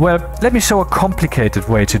 Well, let me show a complicated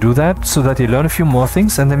way to do that, so that you learn a few more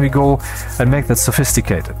things, and then we go and make that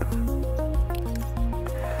sophisticated.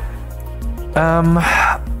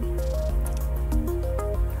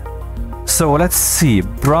 So let's see.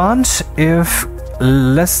 Branch if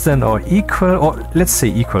less than or equal, or let's say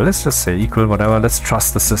equal. Let's just say equal, whatever. Let's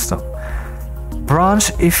trust the system.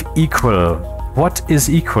 Branch if equal. What is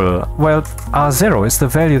equal? Well, R0 is the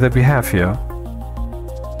value that we have here.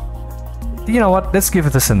 You know what? Let's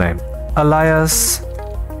give this a name. Alias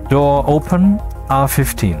door open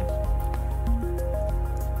R15.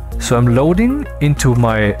 So I'm loading into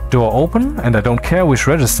my door open, and I don't care which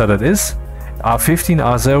register that is. R15,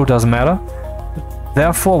 R0, doesn't matter.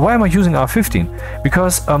 Therefore, why am I using R15?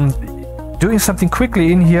 Because doing something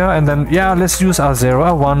quickly in here, and then, yeah, let's use R0,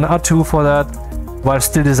 R1, R2 for that, while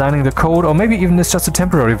still designing the code, or maybe even it's just a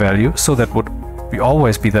temporary value, so that would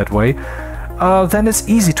always be that way. Then it's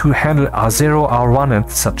easy to handle R0, R1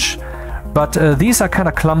 and such. But these are kind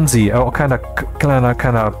of clumsy, or kind of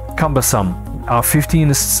cumbersome.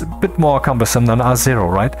 R15 is a bit more cumbersome than R0,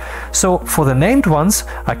 right? So for the named ones,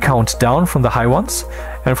 I count down from the high ones,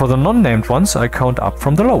 and for the non-named ones, I count up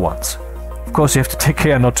from the low ones. Of course, you have to take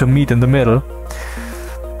care not to meet in the middle.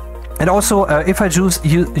 And also, if I use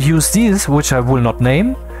these, which I will not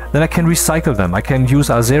name, then I can recycle them. I can use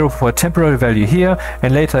R0 for a temporary value here,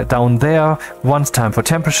 and later down there, one time for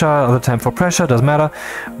temperature, other time for pressure, doesn't matter.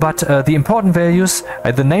 But the important values,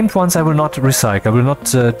 the named ones, I will not recycle. I will not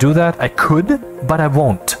do that. I could, but I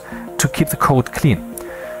won't, to keep the code clean.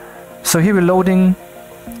 So here we're loading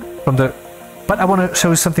from the... But I want to show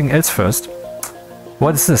you something else first.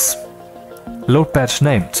 What is this? Load batch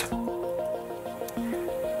named.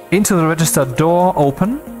 Into the register door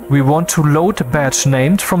open. We want to load batch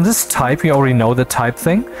named from this type. We already know the type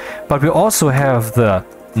thing, but we also have the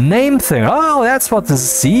name thing. Oh, that's what this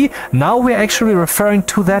is. See, now we're actually referring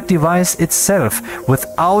to that device itself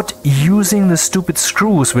without using the stupid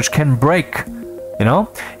screws which can break. You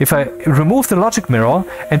know, if I remove the logic mirror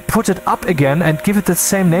and put it up again and give it the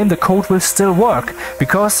same name, the code will still work,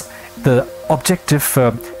 because the objective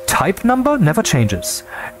type number never changes,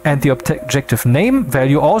 and the objective name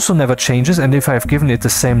value also never changes. And if I've given it the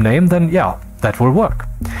same name, then yeah, that will work.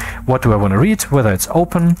 What do I want to read? Whether it's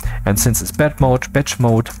open, and since it's batch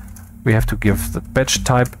mode, we have to give the batch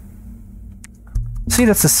type. See,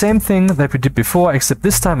 that's the same thing that we did before, except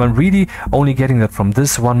this time I'm really only getting that from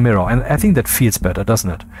this one mirror, and I think that feels better, doesn't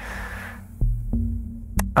it?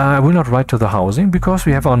 I will not write to the housing because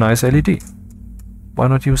we have our nice LED. Why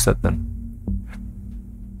not use that then?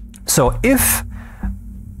 So if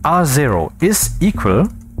R0 is equal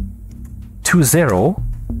to 0,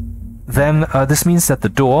 then this means that the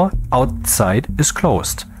door outside is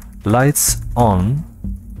closed. Lights on.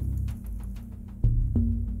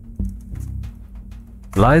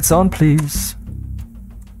 Lights on, please.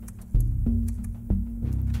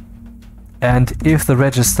 And if the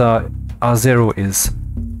register R0 is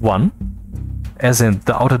 1, as in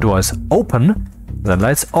the outer door is open, then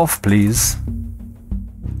lights off, please.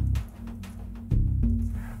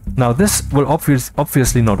 Now this will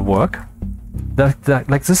obviously not work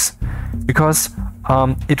like this, because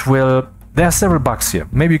it will... There are several bugs here.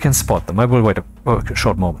 Maybe you can spot them. I will wait a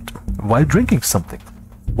short moment. While drinking something.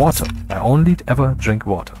 Water. I only ever drink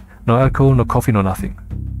water. No alcohol, no coffee, no nothing.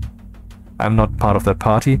 I'm not part of that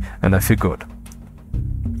party, and I feel good.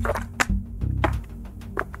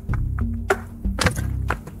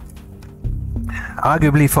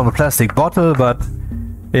 Arguably from a plastic bottle, but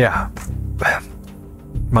yeah.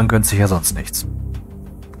 Man gönnt sich ja sonst nichts.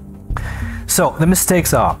 So, the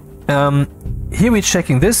mistakes are, here we're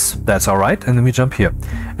checking this, that's alright, and then we jump here.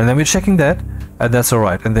 And then we're checking that, and that's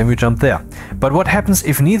alright, and then we jump there. But what happens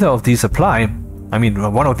if neither of these apply? I mean,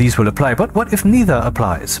 one of these will apply, but what if neither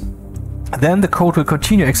applies? Then the code will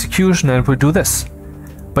continue execution and it will do this.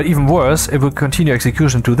 But even worse, it will continue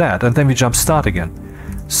execution to that, and then we jump start again.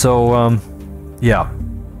 So, yeah.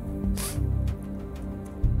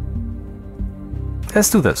 Let's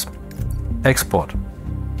do this. Export.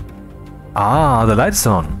 Ah, the light is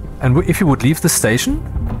on. And if you would leave the station?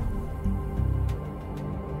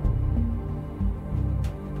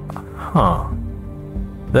 Huh.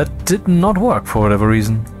 That did not work for whatever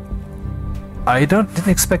reason. I didn't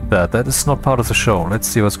expect that. That is not part of the show. Let's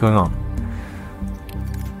see what's going on.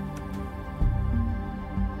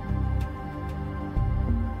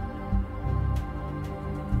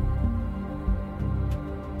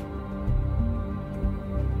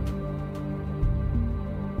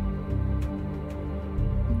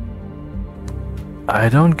 I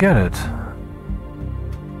don't get it.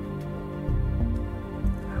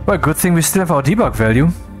 Well, good thing we still have our debug value.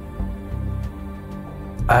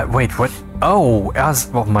 Wait, what? Oh,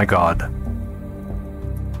 oh my god.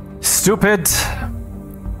 Stupid!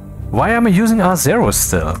 Why am I using R0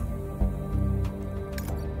 still?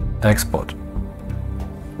 Export.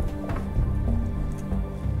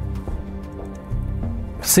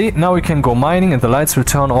 See, now we can go mining and the lights will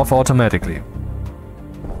turn off automatically.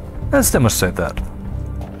 Let's demonstrate that.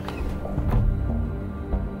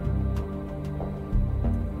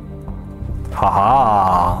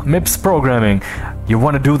 Haha! MIPS programming. You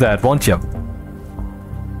want to do that, won't you?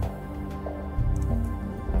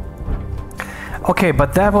 Okay,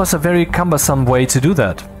 but that was a very cumbersome way to do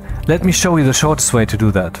that. Let me show you the shortest way to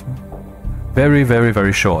do that. Very, very,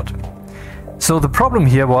 very short. So the problem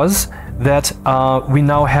here was that we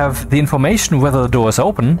now have the information whether the door is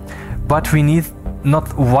open, but we need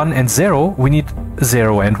not 1 and 0, we need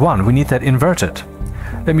 0 and 1. We need that inverted.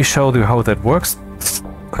 Let me show you how that works.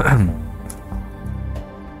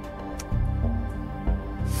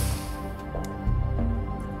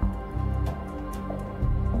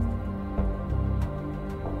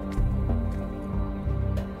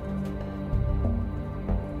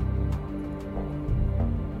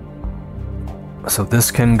 So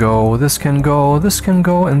this can go, this can go, this can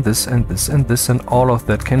go, and this, and this, and this, and all of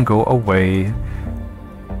that can go away.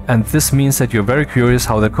 And this means that you're very curious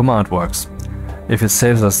how that command works. If it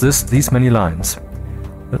saves us these many lines.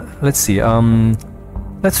 Let's see,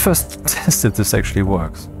 let's first test if this actually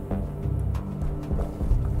works.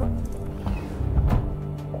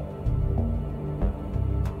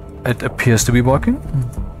 It appears to be working.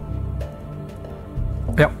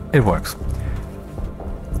 Yeah, it works.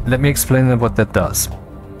 Let me explain what that does.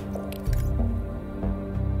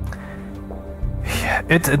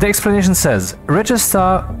 The explanation says,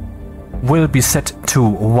 register will be set to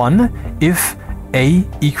 1 if A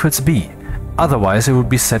equals B. Otherwise it will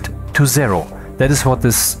be set to 0. That is what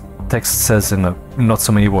this text says in not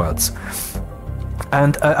so many words.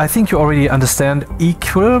 And I think you already understand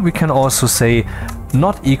equal. We can also say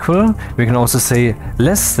not equal. We can also say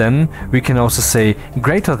less than. We can also say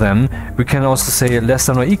greater than. We can also say less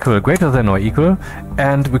than or equal, greater than or equal.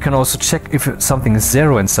 And we can also check if something is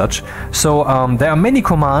 0 and such. So there are many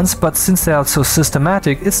commands, but since they are so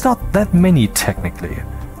systematic, it's not that many technically.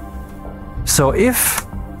 So if...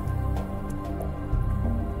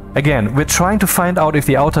 Again, we're trying to find out if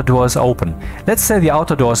the outer door is open. Let's say the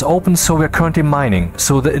outer door is open, so we're currently mining.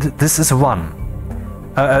 So this is 1.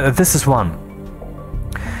 This is 1.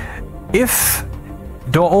 If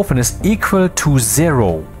door open is equal to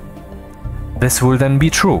 0, this will then be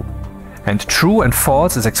true. And true and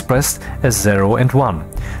false is expressed as 0 and 1.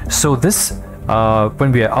 So this,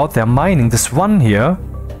 when we are out there mining, this 1 here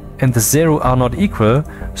and the 0 are not equal,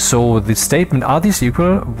 so the statement are these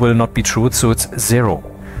equal will not be true, so it's 0.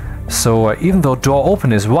 So even though door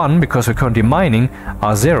open is 1, because we're currently mining,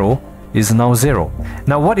 our 0 is now 0.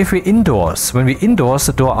 Now what if we're indoors? When we're indoors,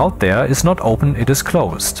 the door out there is not open, it is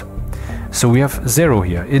closed. So we have 0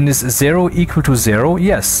 here. Is 0 equal to 0?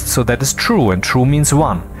 Yes, so that is true, and true means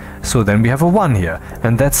 1. So then we have a 1 here,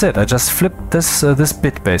 and that's it. I just flipped this this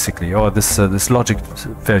bit basically, or this logic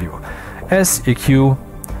value. S EQ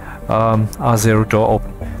R0 door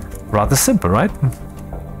open. Rather simple, right?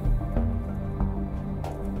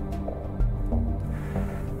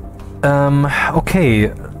 Okay,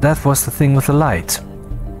 that was the thing with the light.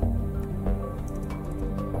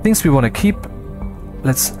 Things we want to keep,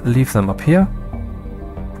 let's leave them up here.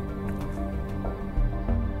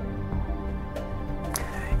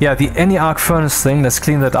 Yeah, the any arc furnace thing, let's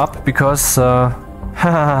clean that up because...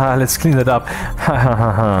 let's clean that up.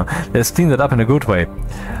 Let's clean that up in a good way.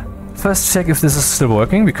 First check if this is still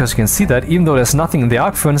working, because you can see that even though there's nothing in the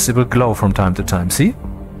arc furnace, it will glow from time to time, see?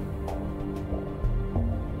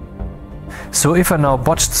 So if I now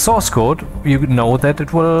botch the source code, you know that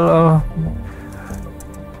it will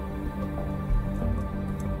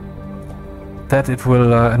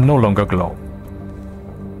no longer glow.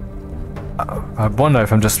 I wonder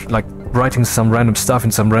if I'm just like writing some random stuff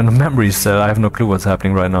in some random memories. I have no clue what's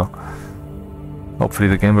happening right now. Hopefully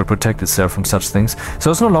the game will protect itself from such things.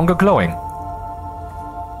 So it's no longer glowing.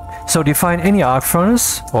 So define any arc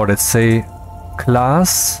furnace, or let's say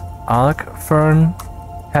class arc furn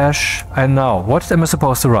hash, and now what am I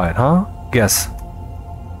supposed to write, huh? Guess.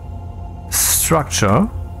 Structure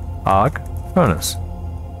arc furnace.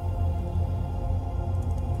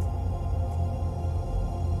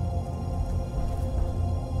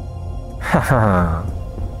 Haha.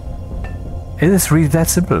 It is really that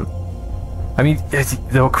simple. I mean,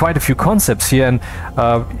 there are quite a few concepts here, and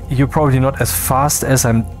you're probably not as fast as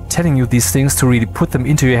I'm telling you these things to really put them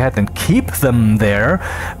into your head and keep them there,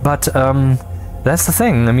 but that's the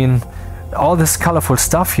thing. I mean, all this colorful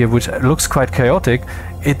stuff here, which looks quite chaotic,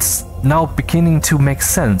 it's now beginning to make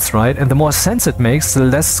sense, right? And the more sense it makes, the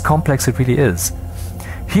less complex it really is.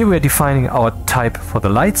 Here we are defining our type for the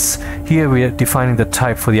lights. Here we are defining the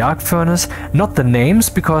type for the arc furnace. Not the names,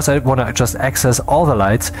 because I want to just access all the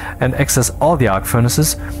lights and access all the arc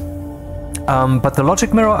furnaces. But the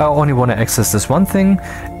logic mirror, I only want to access this one thing.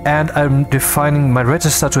 And I'm defining my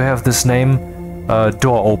register to have this name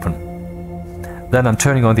door open. Then I'm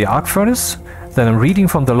turning on the arc furnace. Then I'm reading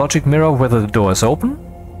from the logic mirror whether the door is open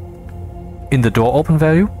in the door open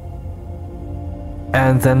value.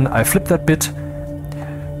 And then I flip that bit.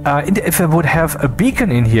 If I would have a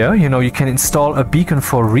beacon in here, you know, you can install a beacon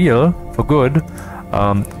for real, for good.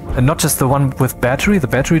 And not just the one with battery, the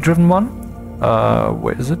battery driven one.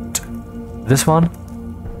 Where is it? This one.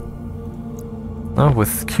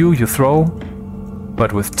 With Q you throw,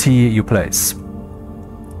 but with T you place.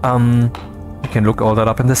 You can look all that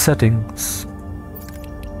up in the settings.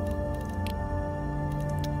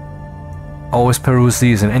 Always peruse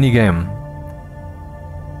these in any game.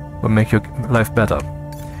 Will make your life better.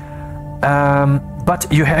 But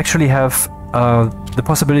you actually have the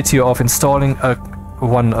possibility of installing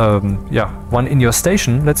one in your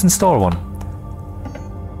station. Let's install one.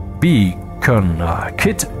 Beacon,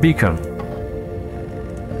 kit beacon.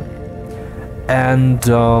 And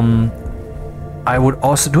I would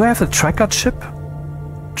also... Do I have a tracker chip?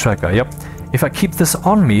 Tracker, yep. If I keep this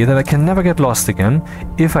on me, then I can never get lost again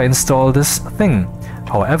if I install this thing.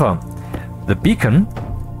 However, the beacon...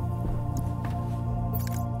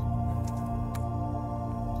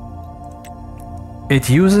 It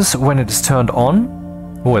uses, when it is turned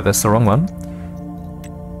on... Oh, that's the wrong one.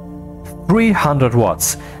 300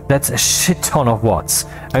 watts. That's a shit ton of watts.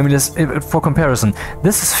 I mean, for comparison,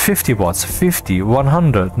 this is 50 watts, 50,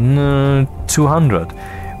 100, 200.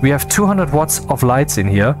 We have 200 watts of lights in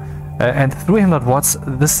here, And 300 watts,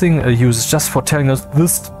 this thing uses just for telling us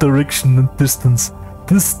this direction and distance.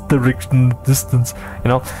 This direction and distance, you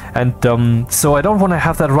know. And so I don't want to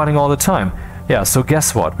have that running all the time. Yeah, so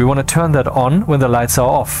guess what? We want to turn that on when the lights are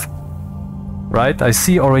off. Right? I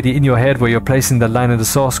see already in your head where you're placing that line in the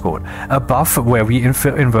source code. Above where we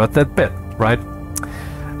invert that bit, right?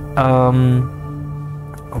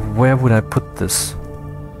 Where would I put this?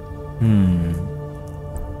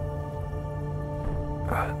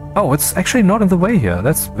 Oh, it's actually not in the way here.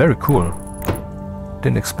 That's very cool.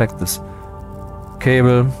 Didn't expect this.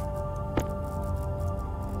 Cable.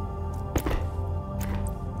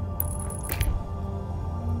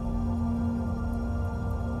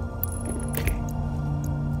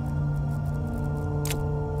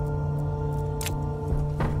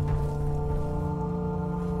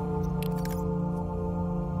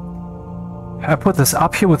 I put this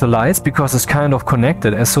up here with the lights because it's kind of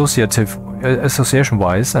connected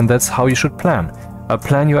association-wise, and that's how you should plan.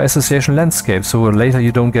 Plan your association landscape so later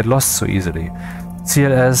you don't get lost so easily.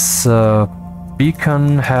 CLS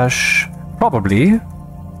beacon hash probably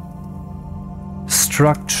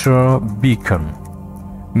structure beacon.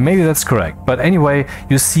 Maybe that's correct, but anyway,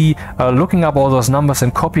 you see, looking up all those numbers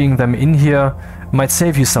and copying them in here might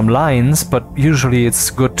save you some lines, but usually it's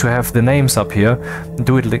good to have the names up here.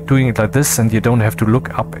 Doing it like this, and you don't have to look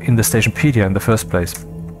up in the Stationpedia in the first place.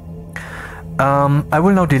 I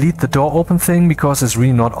will now delete the door open thing because it's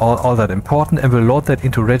really not all that important, and we'll load that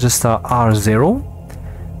into register R0.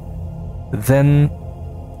 Then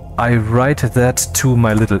I write that to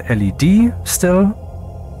my little LED still,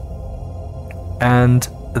 and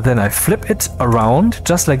then I flip it around,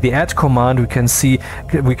 just like the add command. We can say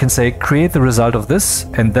create the result of this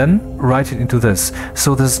and then write it into this.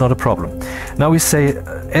 So this is not a problem. Now we say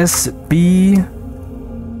SB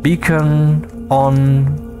beacon on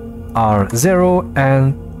R0,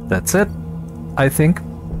 and that's it, I think.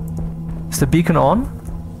 Is the beacon on?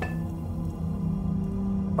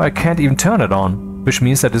 I can't even turn it on, which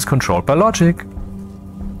means that it's controlled by logic.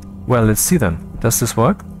 Well, let's see then. Does this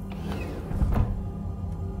work?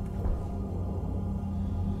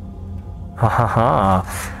 Hahaha.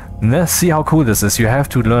 See how cool this is. You have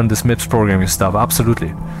to learn this MIPS programming stuff,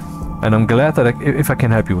 absolutely. And I'm glad that if I can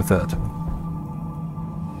help you with that.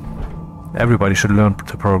 Everybody should learn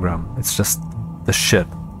to program. It's just the shit.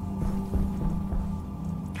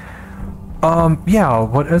 Yeah,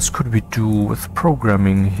 what else could we do with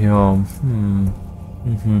programming here?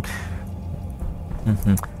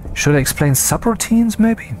 Should I explain subroutines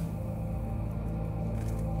maybe?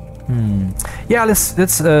 Yeah, let's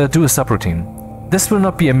do a subroutine. This will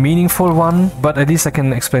not be a meaningful one, but at least I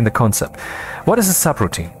can explain the concept. What is a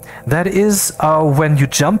subroutine? That is when you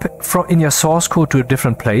jump in your source code to a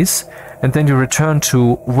different place, and then you return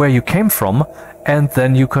to where you came from, and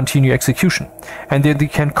then you continue execution. And then you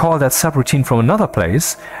can call that subroutine from another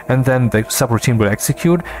place, and then the subroutine will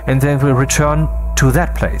execute, and then will return to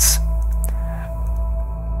that place.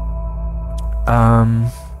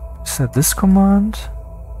 Is that this command?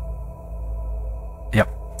 Yep.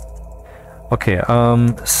 Okay,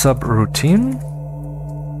 subroutine,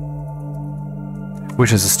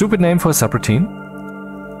 which is a stupid name for a subroutine.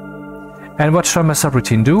 And what shall my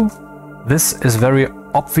subroutine do? This is very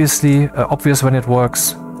obviously obvious when it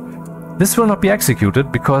works. This will not be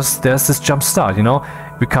executed because there's this jump start, you know.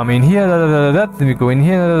 We come in here, then we go in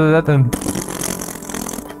here, and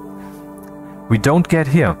we don't get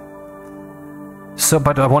here. So,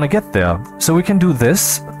 but I want to get there. So we can do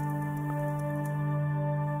this.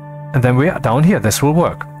 And then we are down here. This will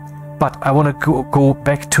work. But I want to go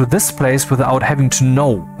back to this place without having to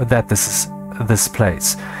know that this is this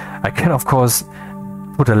place. I can, of course,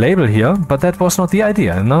 put a label here, but that was not the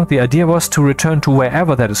idea. You know? The idea was to return to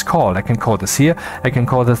wherever that is called. I can call this here, I can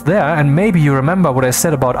call this there, and maybe you remember what I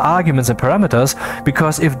said about arguments and parameters,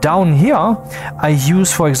 because if down here I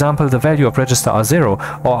use, for example, the value of register R0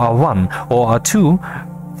 or R1 or R2,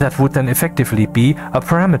 that would then effectively be a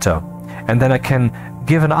parameter. And then I can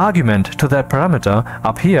give an argument to that parameter.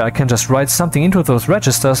 Up here I can just write something into those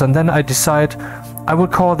registers, and then I decide I will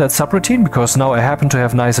call that subroutine because now I happen to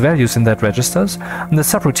have nice values in that registers, and the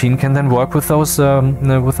subroutine can then work with those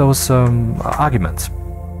arguments.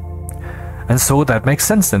 And so that makes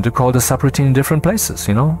sense then to call the subroutine in different places,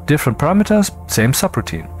 you know, different parameters, same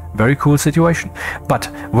subroutine. Very cool situation. But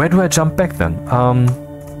where do I jump back then?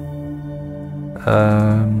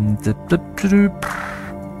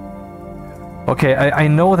 Okay, I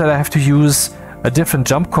know that I have to use a different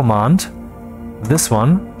jump command. This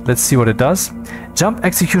one. Let's see what it does. Jump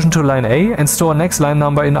execution to line A and store next line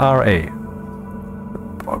number in RA.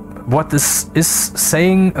 what this is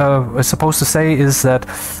saying, is supposed to say is that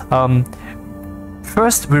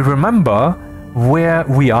first we remember where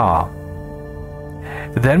we are.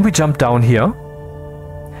 Then we jump down here.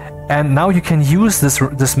 And now you can use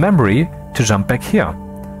this memory to jump back here.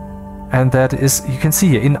 And that is, you can see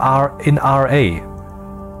here in RA.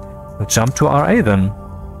 Jump to RA then.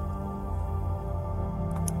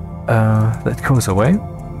 That goes away.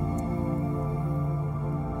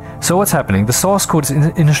 So what's happening? The source code is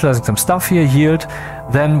initializing some stuff here, yield.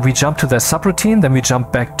 Then we jump to that subroutine. Then we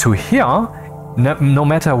jump back to here, no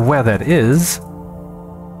matter where that is.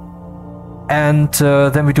 And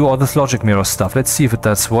then we do all this logic mirror stuff. Let's see if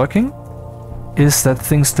that's working. Is that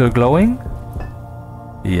thing still glowing?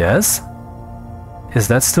 Yes. Is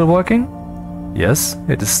that still working? Yes,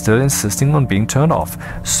 it is still insisting on being turned off.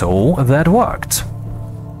 So that worked.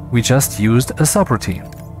 We just used a subroutine.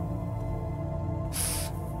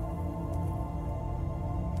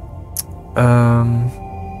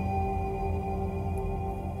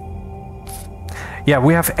 Yeah,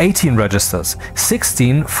 we have 18 registers,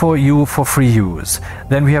 16 for you for free use.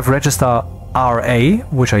 Then we have register RA,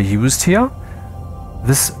 which I used here.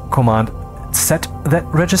 This command set that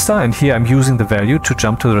register, and here I'm using the value to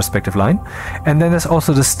jump to the respective line. And then there's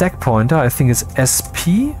also the stack pointer, I think it's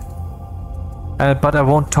SP. But I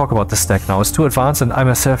won't talk about the stack now, it's too advanced and I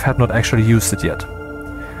myself had not actually used it yet.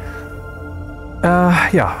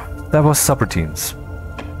 Yeah, that was subroutines.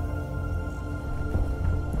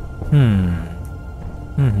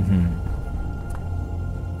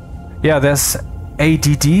 Yeah, there's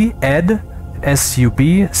ADD, add,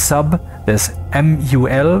 SUB, sub, there's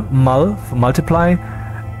MUL, mul, multiply,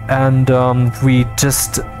 and we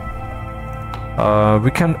just I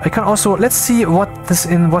can also, let's see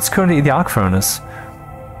what's currently in the arc furnace.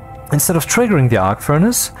 Instead of triggering the arc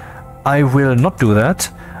furnace, I will not do that,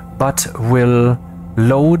 but will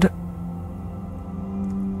load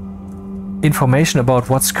information about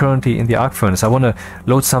what's currently in the arc furnace. I want to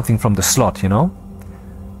load something from the slot, you know?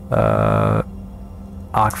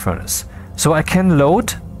 Arc furnace. So I can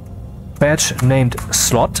load batch named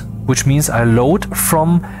slot, which means I load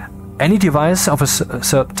from any device of a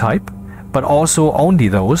certain type, but also only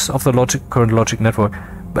those of the current logic network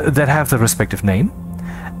that have the respective name.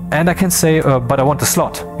 And I can say, but I want the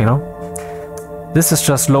slot, you know? This is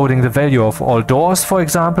just loading the value of all doors, for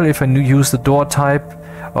example, if I use the door type,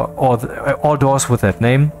 or all doors with that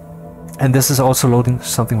name. And this is also loading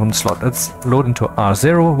something from the slot. Let's load into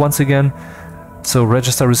R0 once again. So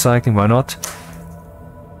register recycling, why not?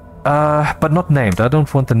 But not named. I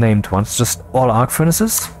don't want the named ones, just all arc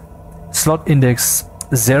furnaces. Slot index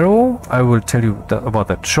 0, I will tell you about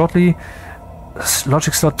that shortly.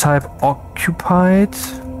 Logic slot type occupied.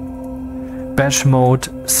 Batch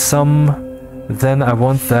mode some. Then I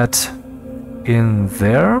want that in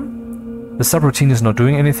there. The subroutine is not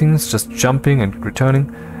doing anything, it's just jumping and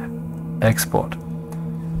returning. Export.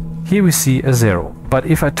 Here we see a 0. But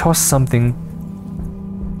if I toss something...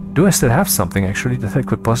 Do I still have something actually that I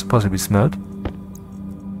could possibly smelt?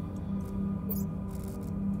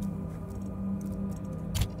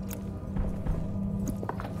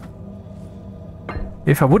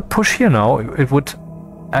 If I would push here now, it would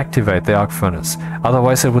activate the arc furnace.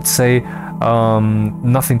 Otherwise it would say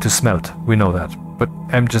nothing to smelt. We know that. But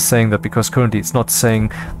I'm just saying that because currently it's not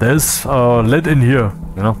saying there's lead in here,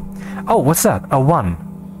 you know. Oh, what's that? A 1.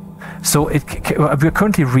 So we're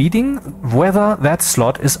currently reading whether that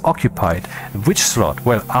slot is occupied. Which slot?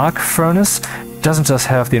 Well, arc furnace doesn't just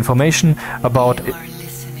have the information about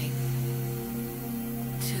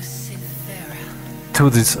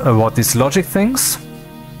about these logic things,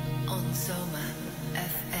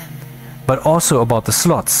 but also about the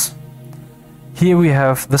slots. Here we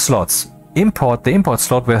have the slots. The import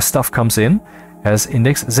slot where stuff comes in has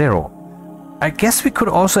index 0. I guess we could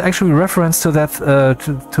also actually reference to that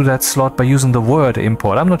to that slot by using the word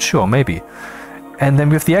import. I'm not sure, maybe. And then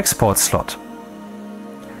we have the export slot.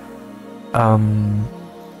 And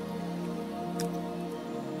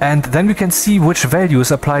then we can see which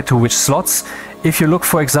values apply to which slots. If you look,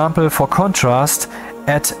 for example, for contrast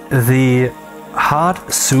at the hard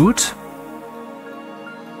suit,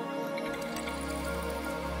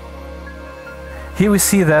 here we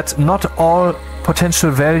see that not all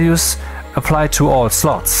potential values apply to all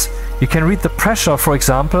slots. You can read the pressure, for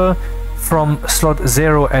example, from slot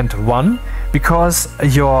 0 and 1, because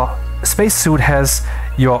your spacesuit has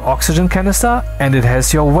your oxygen canister and it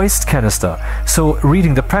has your waste canister. So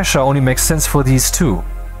reading the pressure only makes sense for these two.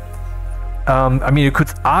 I mean, you could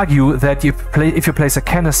argue that if you place a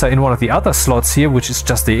canister in one of the other slots here, which is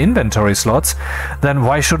just the inventory slots, then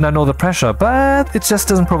why shouldn't I know the pressure? But it just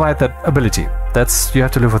doesn't provide that ability. You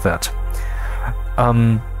have to live with that.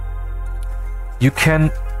 You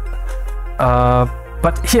can...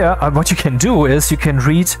 but here, what you can do is you can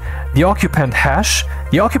read the occupant hash.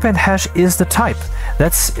 The occupant hash is the type.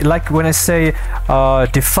 That's like when I say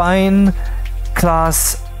define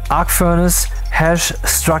class arc furnace hash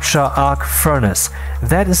structure arc furnace.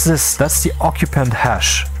 That is this. That's the occupant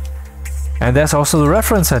hash. And there's also the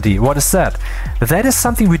reference ID. What is that? That is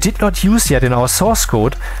something we did not use yet in our source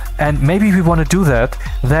code, and maybe we want to do that.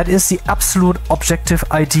 That is the absolute objective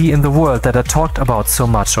ID in the world that I talked about so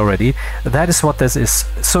much already. That is what this is.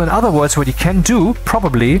 So in other words, what you can do,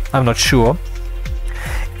 probably, I'm not sure,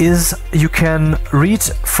 is you can read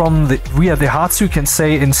from via the hearts. You can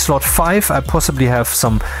say in slot 5 I possibly have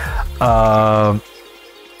some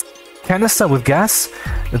canister with gas,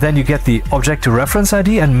 then you get the objective reference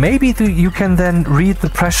ID, and maybe you can then read the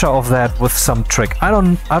pressure of that with some trick. I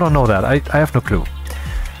don't know that. I have no clue.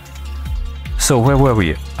 So where were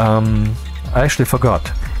we? I actually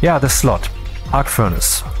forgot. Yeah, the slot. Arc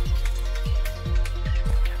furnace.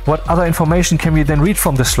 What other information can we then read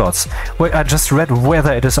from the slots? Well, I just read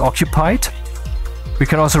whether it is occupied. We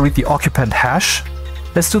can also read the occupant hash.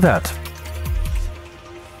 Let's do that.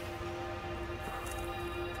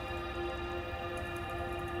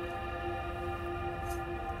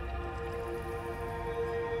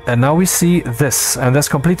 And now we see this, and that's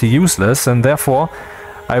completely useless, and therefore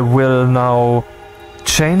I will now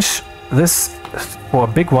change this for a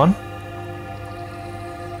big one.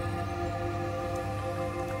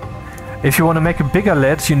 If you want to make a bigger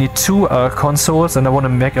LED, you need 2 consoles, and I want to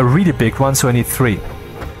make a really big one, so I need 3.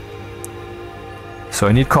 So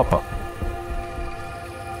I need copper.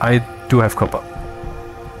 I do have copper.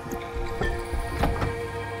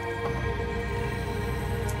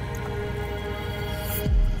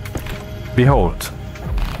 Behold.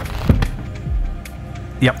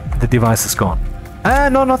 Yep, the device is gone. Ah,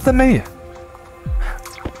 no, not the me.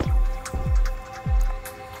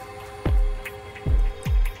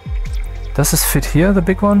 Does this fit here, the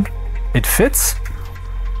big one? It fits?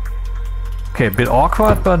 Okay, a bit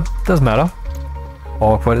awkward, but doesn't matter.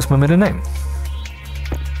 Awkward is my middle name.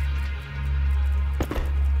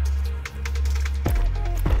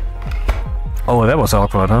 Oh, that was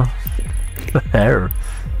awkward, huh? The hair.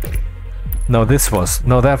 No, this was.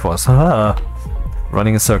 No, that was.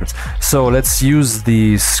 Running in circuits. So let's use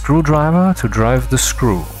the screwdriver to drive the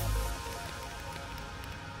screw.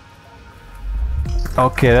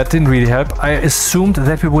 Okay, that didn't really help. I assumed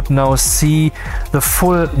that we would now see the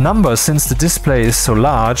full number since the display is so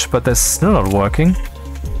large, but that's still not working.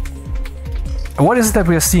 What is it that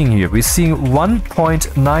we are seeing here? We're seeing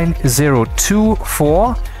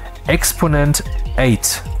 1.9024 exponent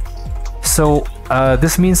 8. So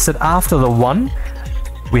this means that after the 1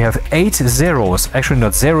 we have 8 zeros, actually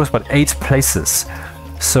not zeros but 8 places.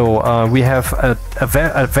 So we have a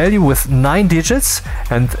value with 9 digits,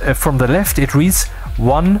 and from the left it reads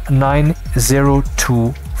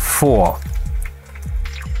 19024.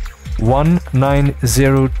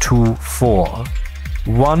 19024.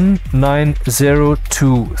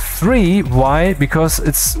 19023. Why? Because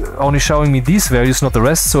it's only showing me these values, not the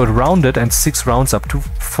rest, so it rounded, and 6 rounds up to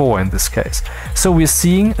 4 in this case. So we're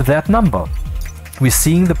seeing that number. We're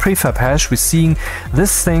seeing the prefab hash, we're seeing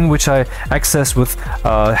this thing which I access with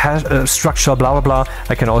hash, structure blah blah blah.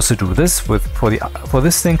 I can also do this for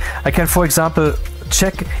this thing. I can, for example,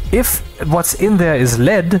 check if what's in there is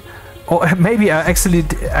lead, or maybe I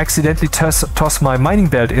accidentally toss my mining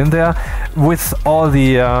belt in there with all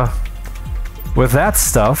the with that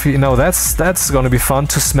stuff. You know, that's gonna be fun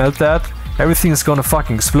to smelt that. Everything is gonna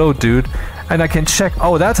fucking explode, dude. And I can check,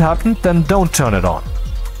 oh, that happened, then don't turn it on.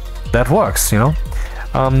 That works, you know.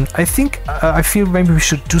 I feel maybe we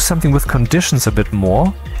should do something with conditions a bit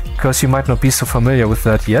more, because you might not be so familiar with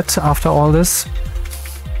that yet after all this.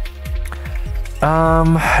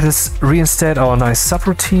 Let's reinstate our nice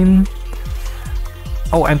subroutine.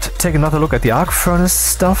 Oh, and take another look at the arc furnace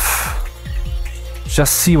stuff.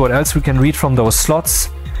 Just see what else we can read from those slots.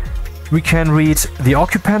 We can read the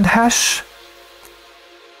occupant hash,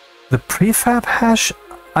 the prefab hash.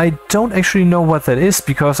 I don't actually know what that is,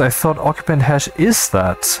 because I thought occupant hash is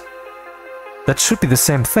that. That should be the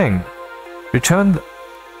same thing. Returns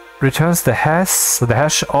the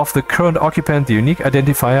hash of the current occupant, the unique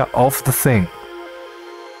identifier of the thing.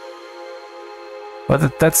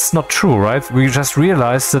 But that's not true, right? We just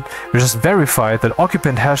realized that, we just verified that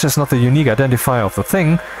occupant hash is not the unique identifier of the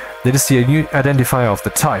thing, that is the unique identifier of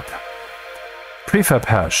the type. Prefab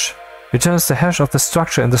hash. Returns the hash of the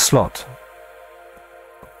structure in the slot.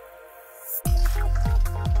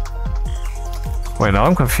 Wait, now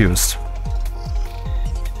I'm confused.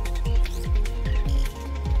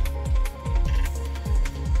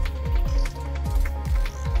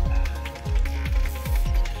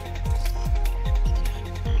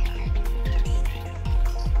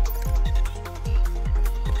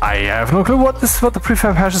 I have no clue what the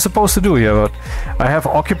prefab hash is supposed to do here, but I have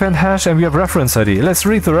occupant hash and we have reference ID. Let's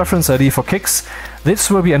read the reference ID for kicks. This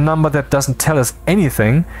will be a number that doesn't tell us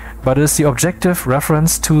anything, but is the objective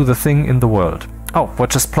reference to the thing in the world. Oh, what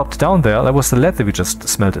just plopped down there? That was the lead that we just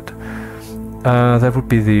smelted. That would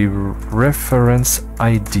be the reference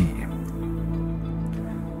ID.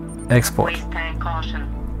 Export. Waste tank caution.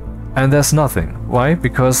 And there's nothing. Why?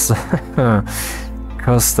 Because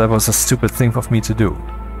because that was a stupid thing of me to do.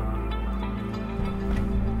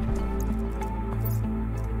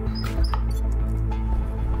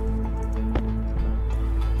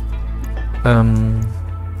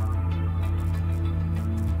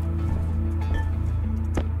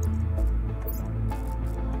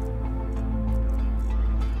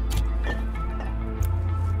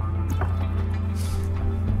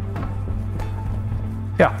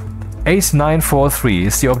 Yeah, 8943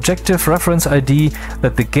 is the objective reference ID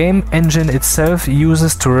that the game engine itself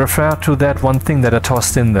uses to refer to that one thing that I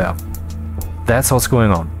tossed in there. That's what's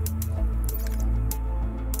going on.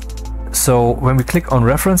 So when we click on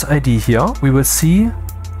reference ID here, we will see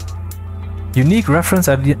unique reference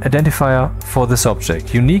identifier for this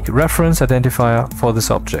object. Unique reference identifier for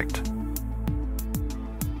this object.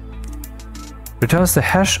 Returns the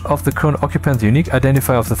hash of the current occupant, the unique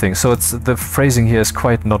identifier of the thing. So it's the phrasing here is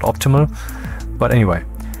quite not optimal. But anyway.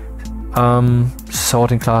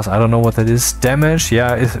 Sorting class, I don't know what that is. Damage,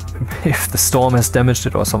 yeah, if the storm has damaged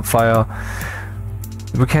it or some fire.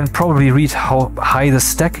 We can probably read how high the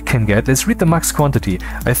stack can get. Let's read the max quantity.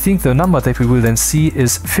 I think the number that we will then see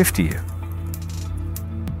is 50.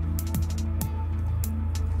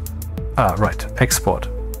 Ah, right. Export.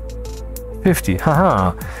 50.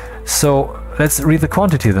 Haha. So let's read the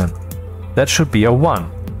quantity then. That should be a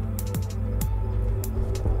 1.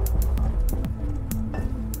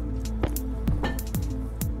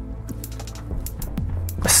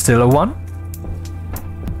 Still a 1.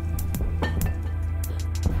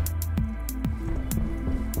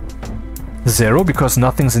 Zero, because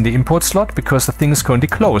nothing's in the import slot, because the thing is currently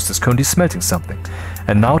closed, it's currently smelting something.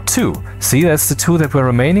 And now 2. See, that's the 2 that were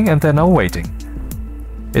remaining and they're now waiting.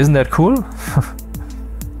 Isn't that cool?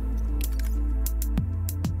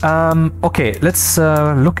 Okay, let's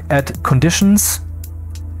look at conditions.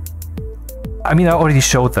 I mean, I already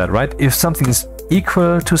showed that, right? If something is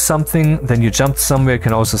equal to something, then you jump somewhere. You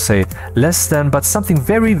can also say less than, but something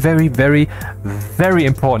very, very, very, very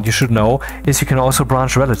important you should know is you can also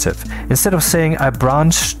branch relative. Instead of saying I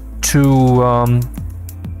branch to,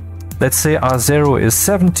 let's say R0 is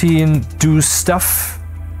 17, do stuff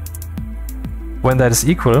when that is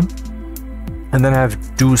equal, and then I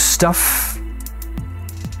have do stuff.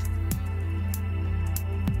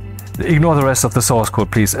 Ignore the rest of the source code,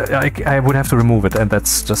 please. I would have to remove it, and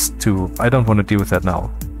that's just too... I don't want to deal with that now.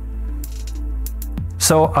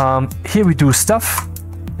 So, here we do stuff,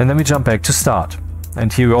 and then we jump back to start.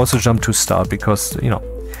 And here we also jump to start, because, you know...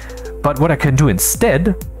 But what I can do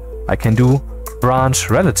instead, I can do branch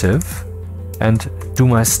relative, and do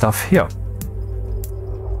my stuff here.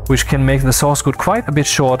 Which can make the source code quite a bit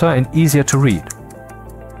shorter and easier to read.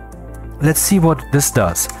 Let's see what this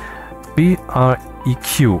does.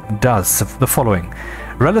 BREQ does the following.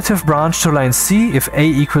 Relative branch to line C if A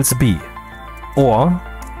equals B. Or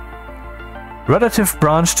relative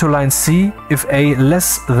branch to line C if A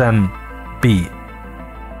less than B.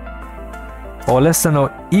 Or less than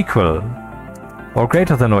or equal. Or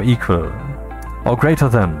greater than or equal. Or greater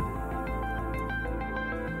than.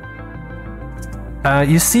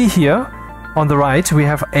 You see here on the right we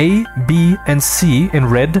have A, B and C in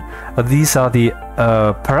red. These are the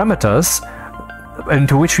parameters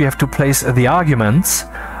into which we have to place the arguments.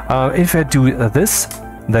 If I do this,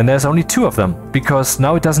 then there's only 2 of them, because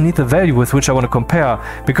now it doesn't need the value with which I want to compare,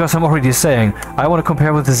 because I'm already saying I want to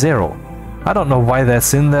compare with the 0. I don't know why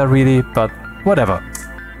that's in there really, but whatever.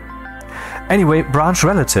 Anyway, branch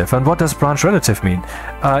relative. And what does branch relative mean?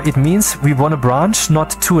 It means we want to branch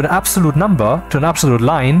not to an absolute number, to an absolute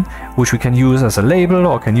line, which we can use as a label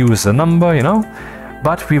or can use as a number, you know,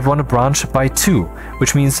 but we want to branch by 2,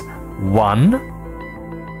 which means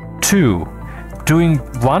 1, 2. Doing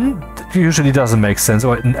 1 usually doesn't make sense,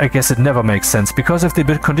 or I guess it never makes sense, because if the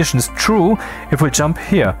condition is true, it will jump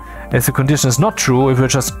here. If the condition is not true, it will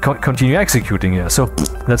just continue executing here. So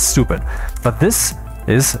that's stupid. But this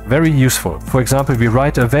is very useful. For example, we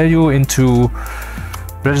write a value into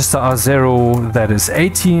register R0 that is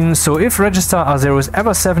 18. So if register R0 is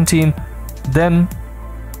ever 17, then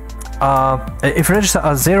if register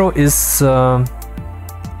R0 is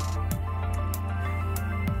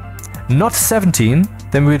not 17,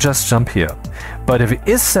 then we just jump here. But if it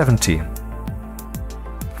is 17,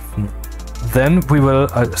 then we will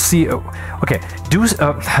see. Okay, do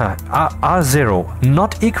R0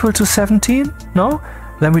 not equal to 17? No?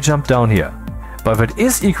 Then we jump down here. But if it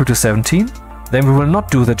is equal to 17, then we will not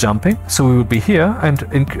do the jumping. So we will be here and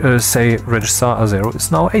say register R0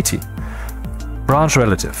 is now 18. Branch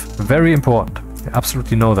relative, very important. You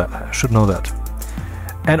absolutely know that. I should know that.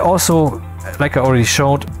 And also, like I already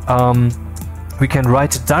showed, we can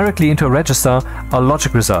write directly into a register a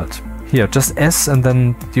logic result. Here, just S and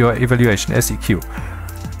then your evaluation, SEQ.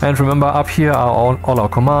 And remember, up here are all our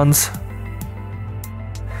commands.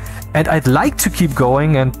 And I'd like to keep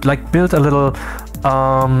going and like build a little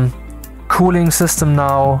cooling system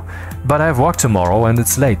now, but I have work tomorrow and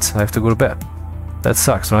it's late. I have to go to bed. That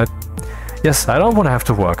sucks, right? Yes, I don't want to have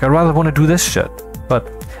to work. I rather want to do this shit. But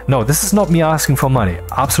no, this is not me asking for money.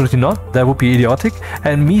 Absolutely not. That would be idiotic.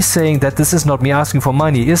 And me saying that this is not me asking for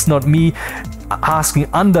money is not me asking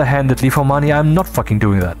underhandedly for money. I'm not fucking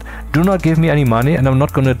doing that. Do not give me any money and I'm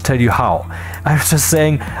not going to tell you how. I'm just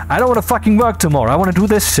saying I don't want to fucking work tomorrow. I want to do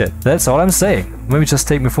this shit. That's all I'm saying. Maybe just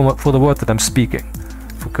take me for the word that I'm speaking,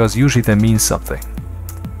 because usually that means something.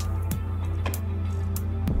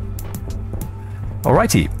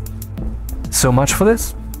 Alrighty. So much for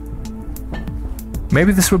this.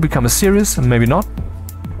 Maybe this will become a series and maybe not.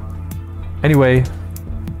 Anyway,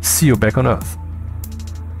 see you back on Earth.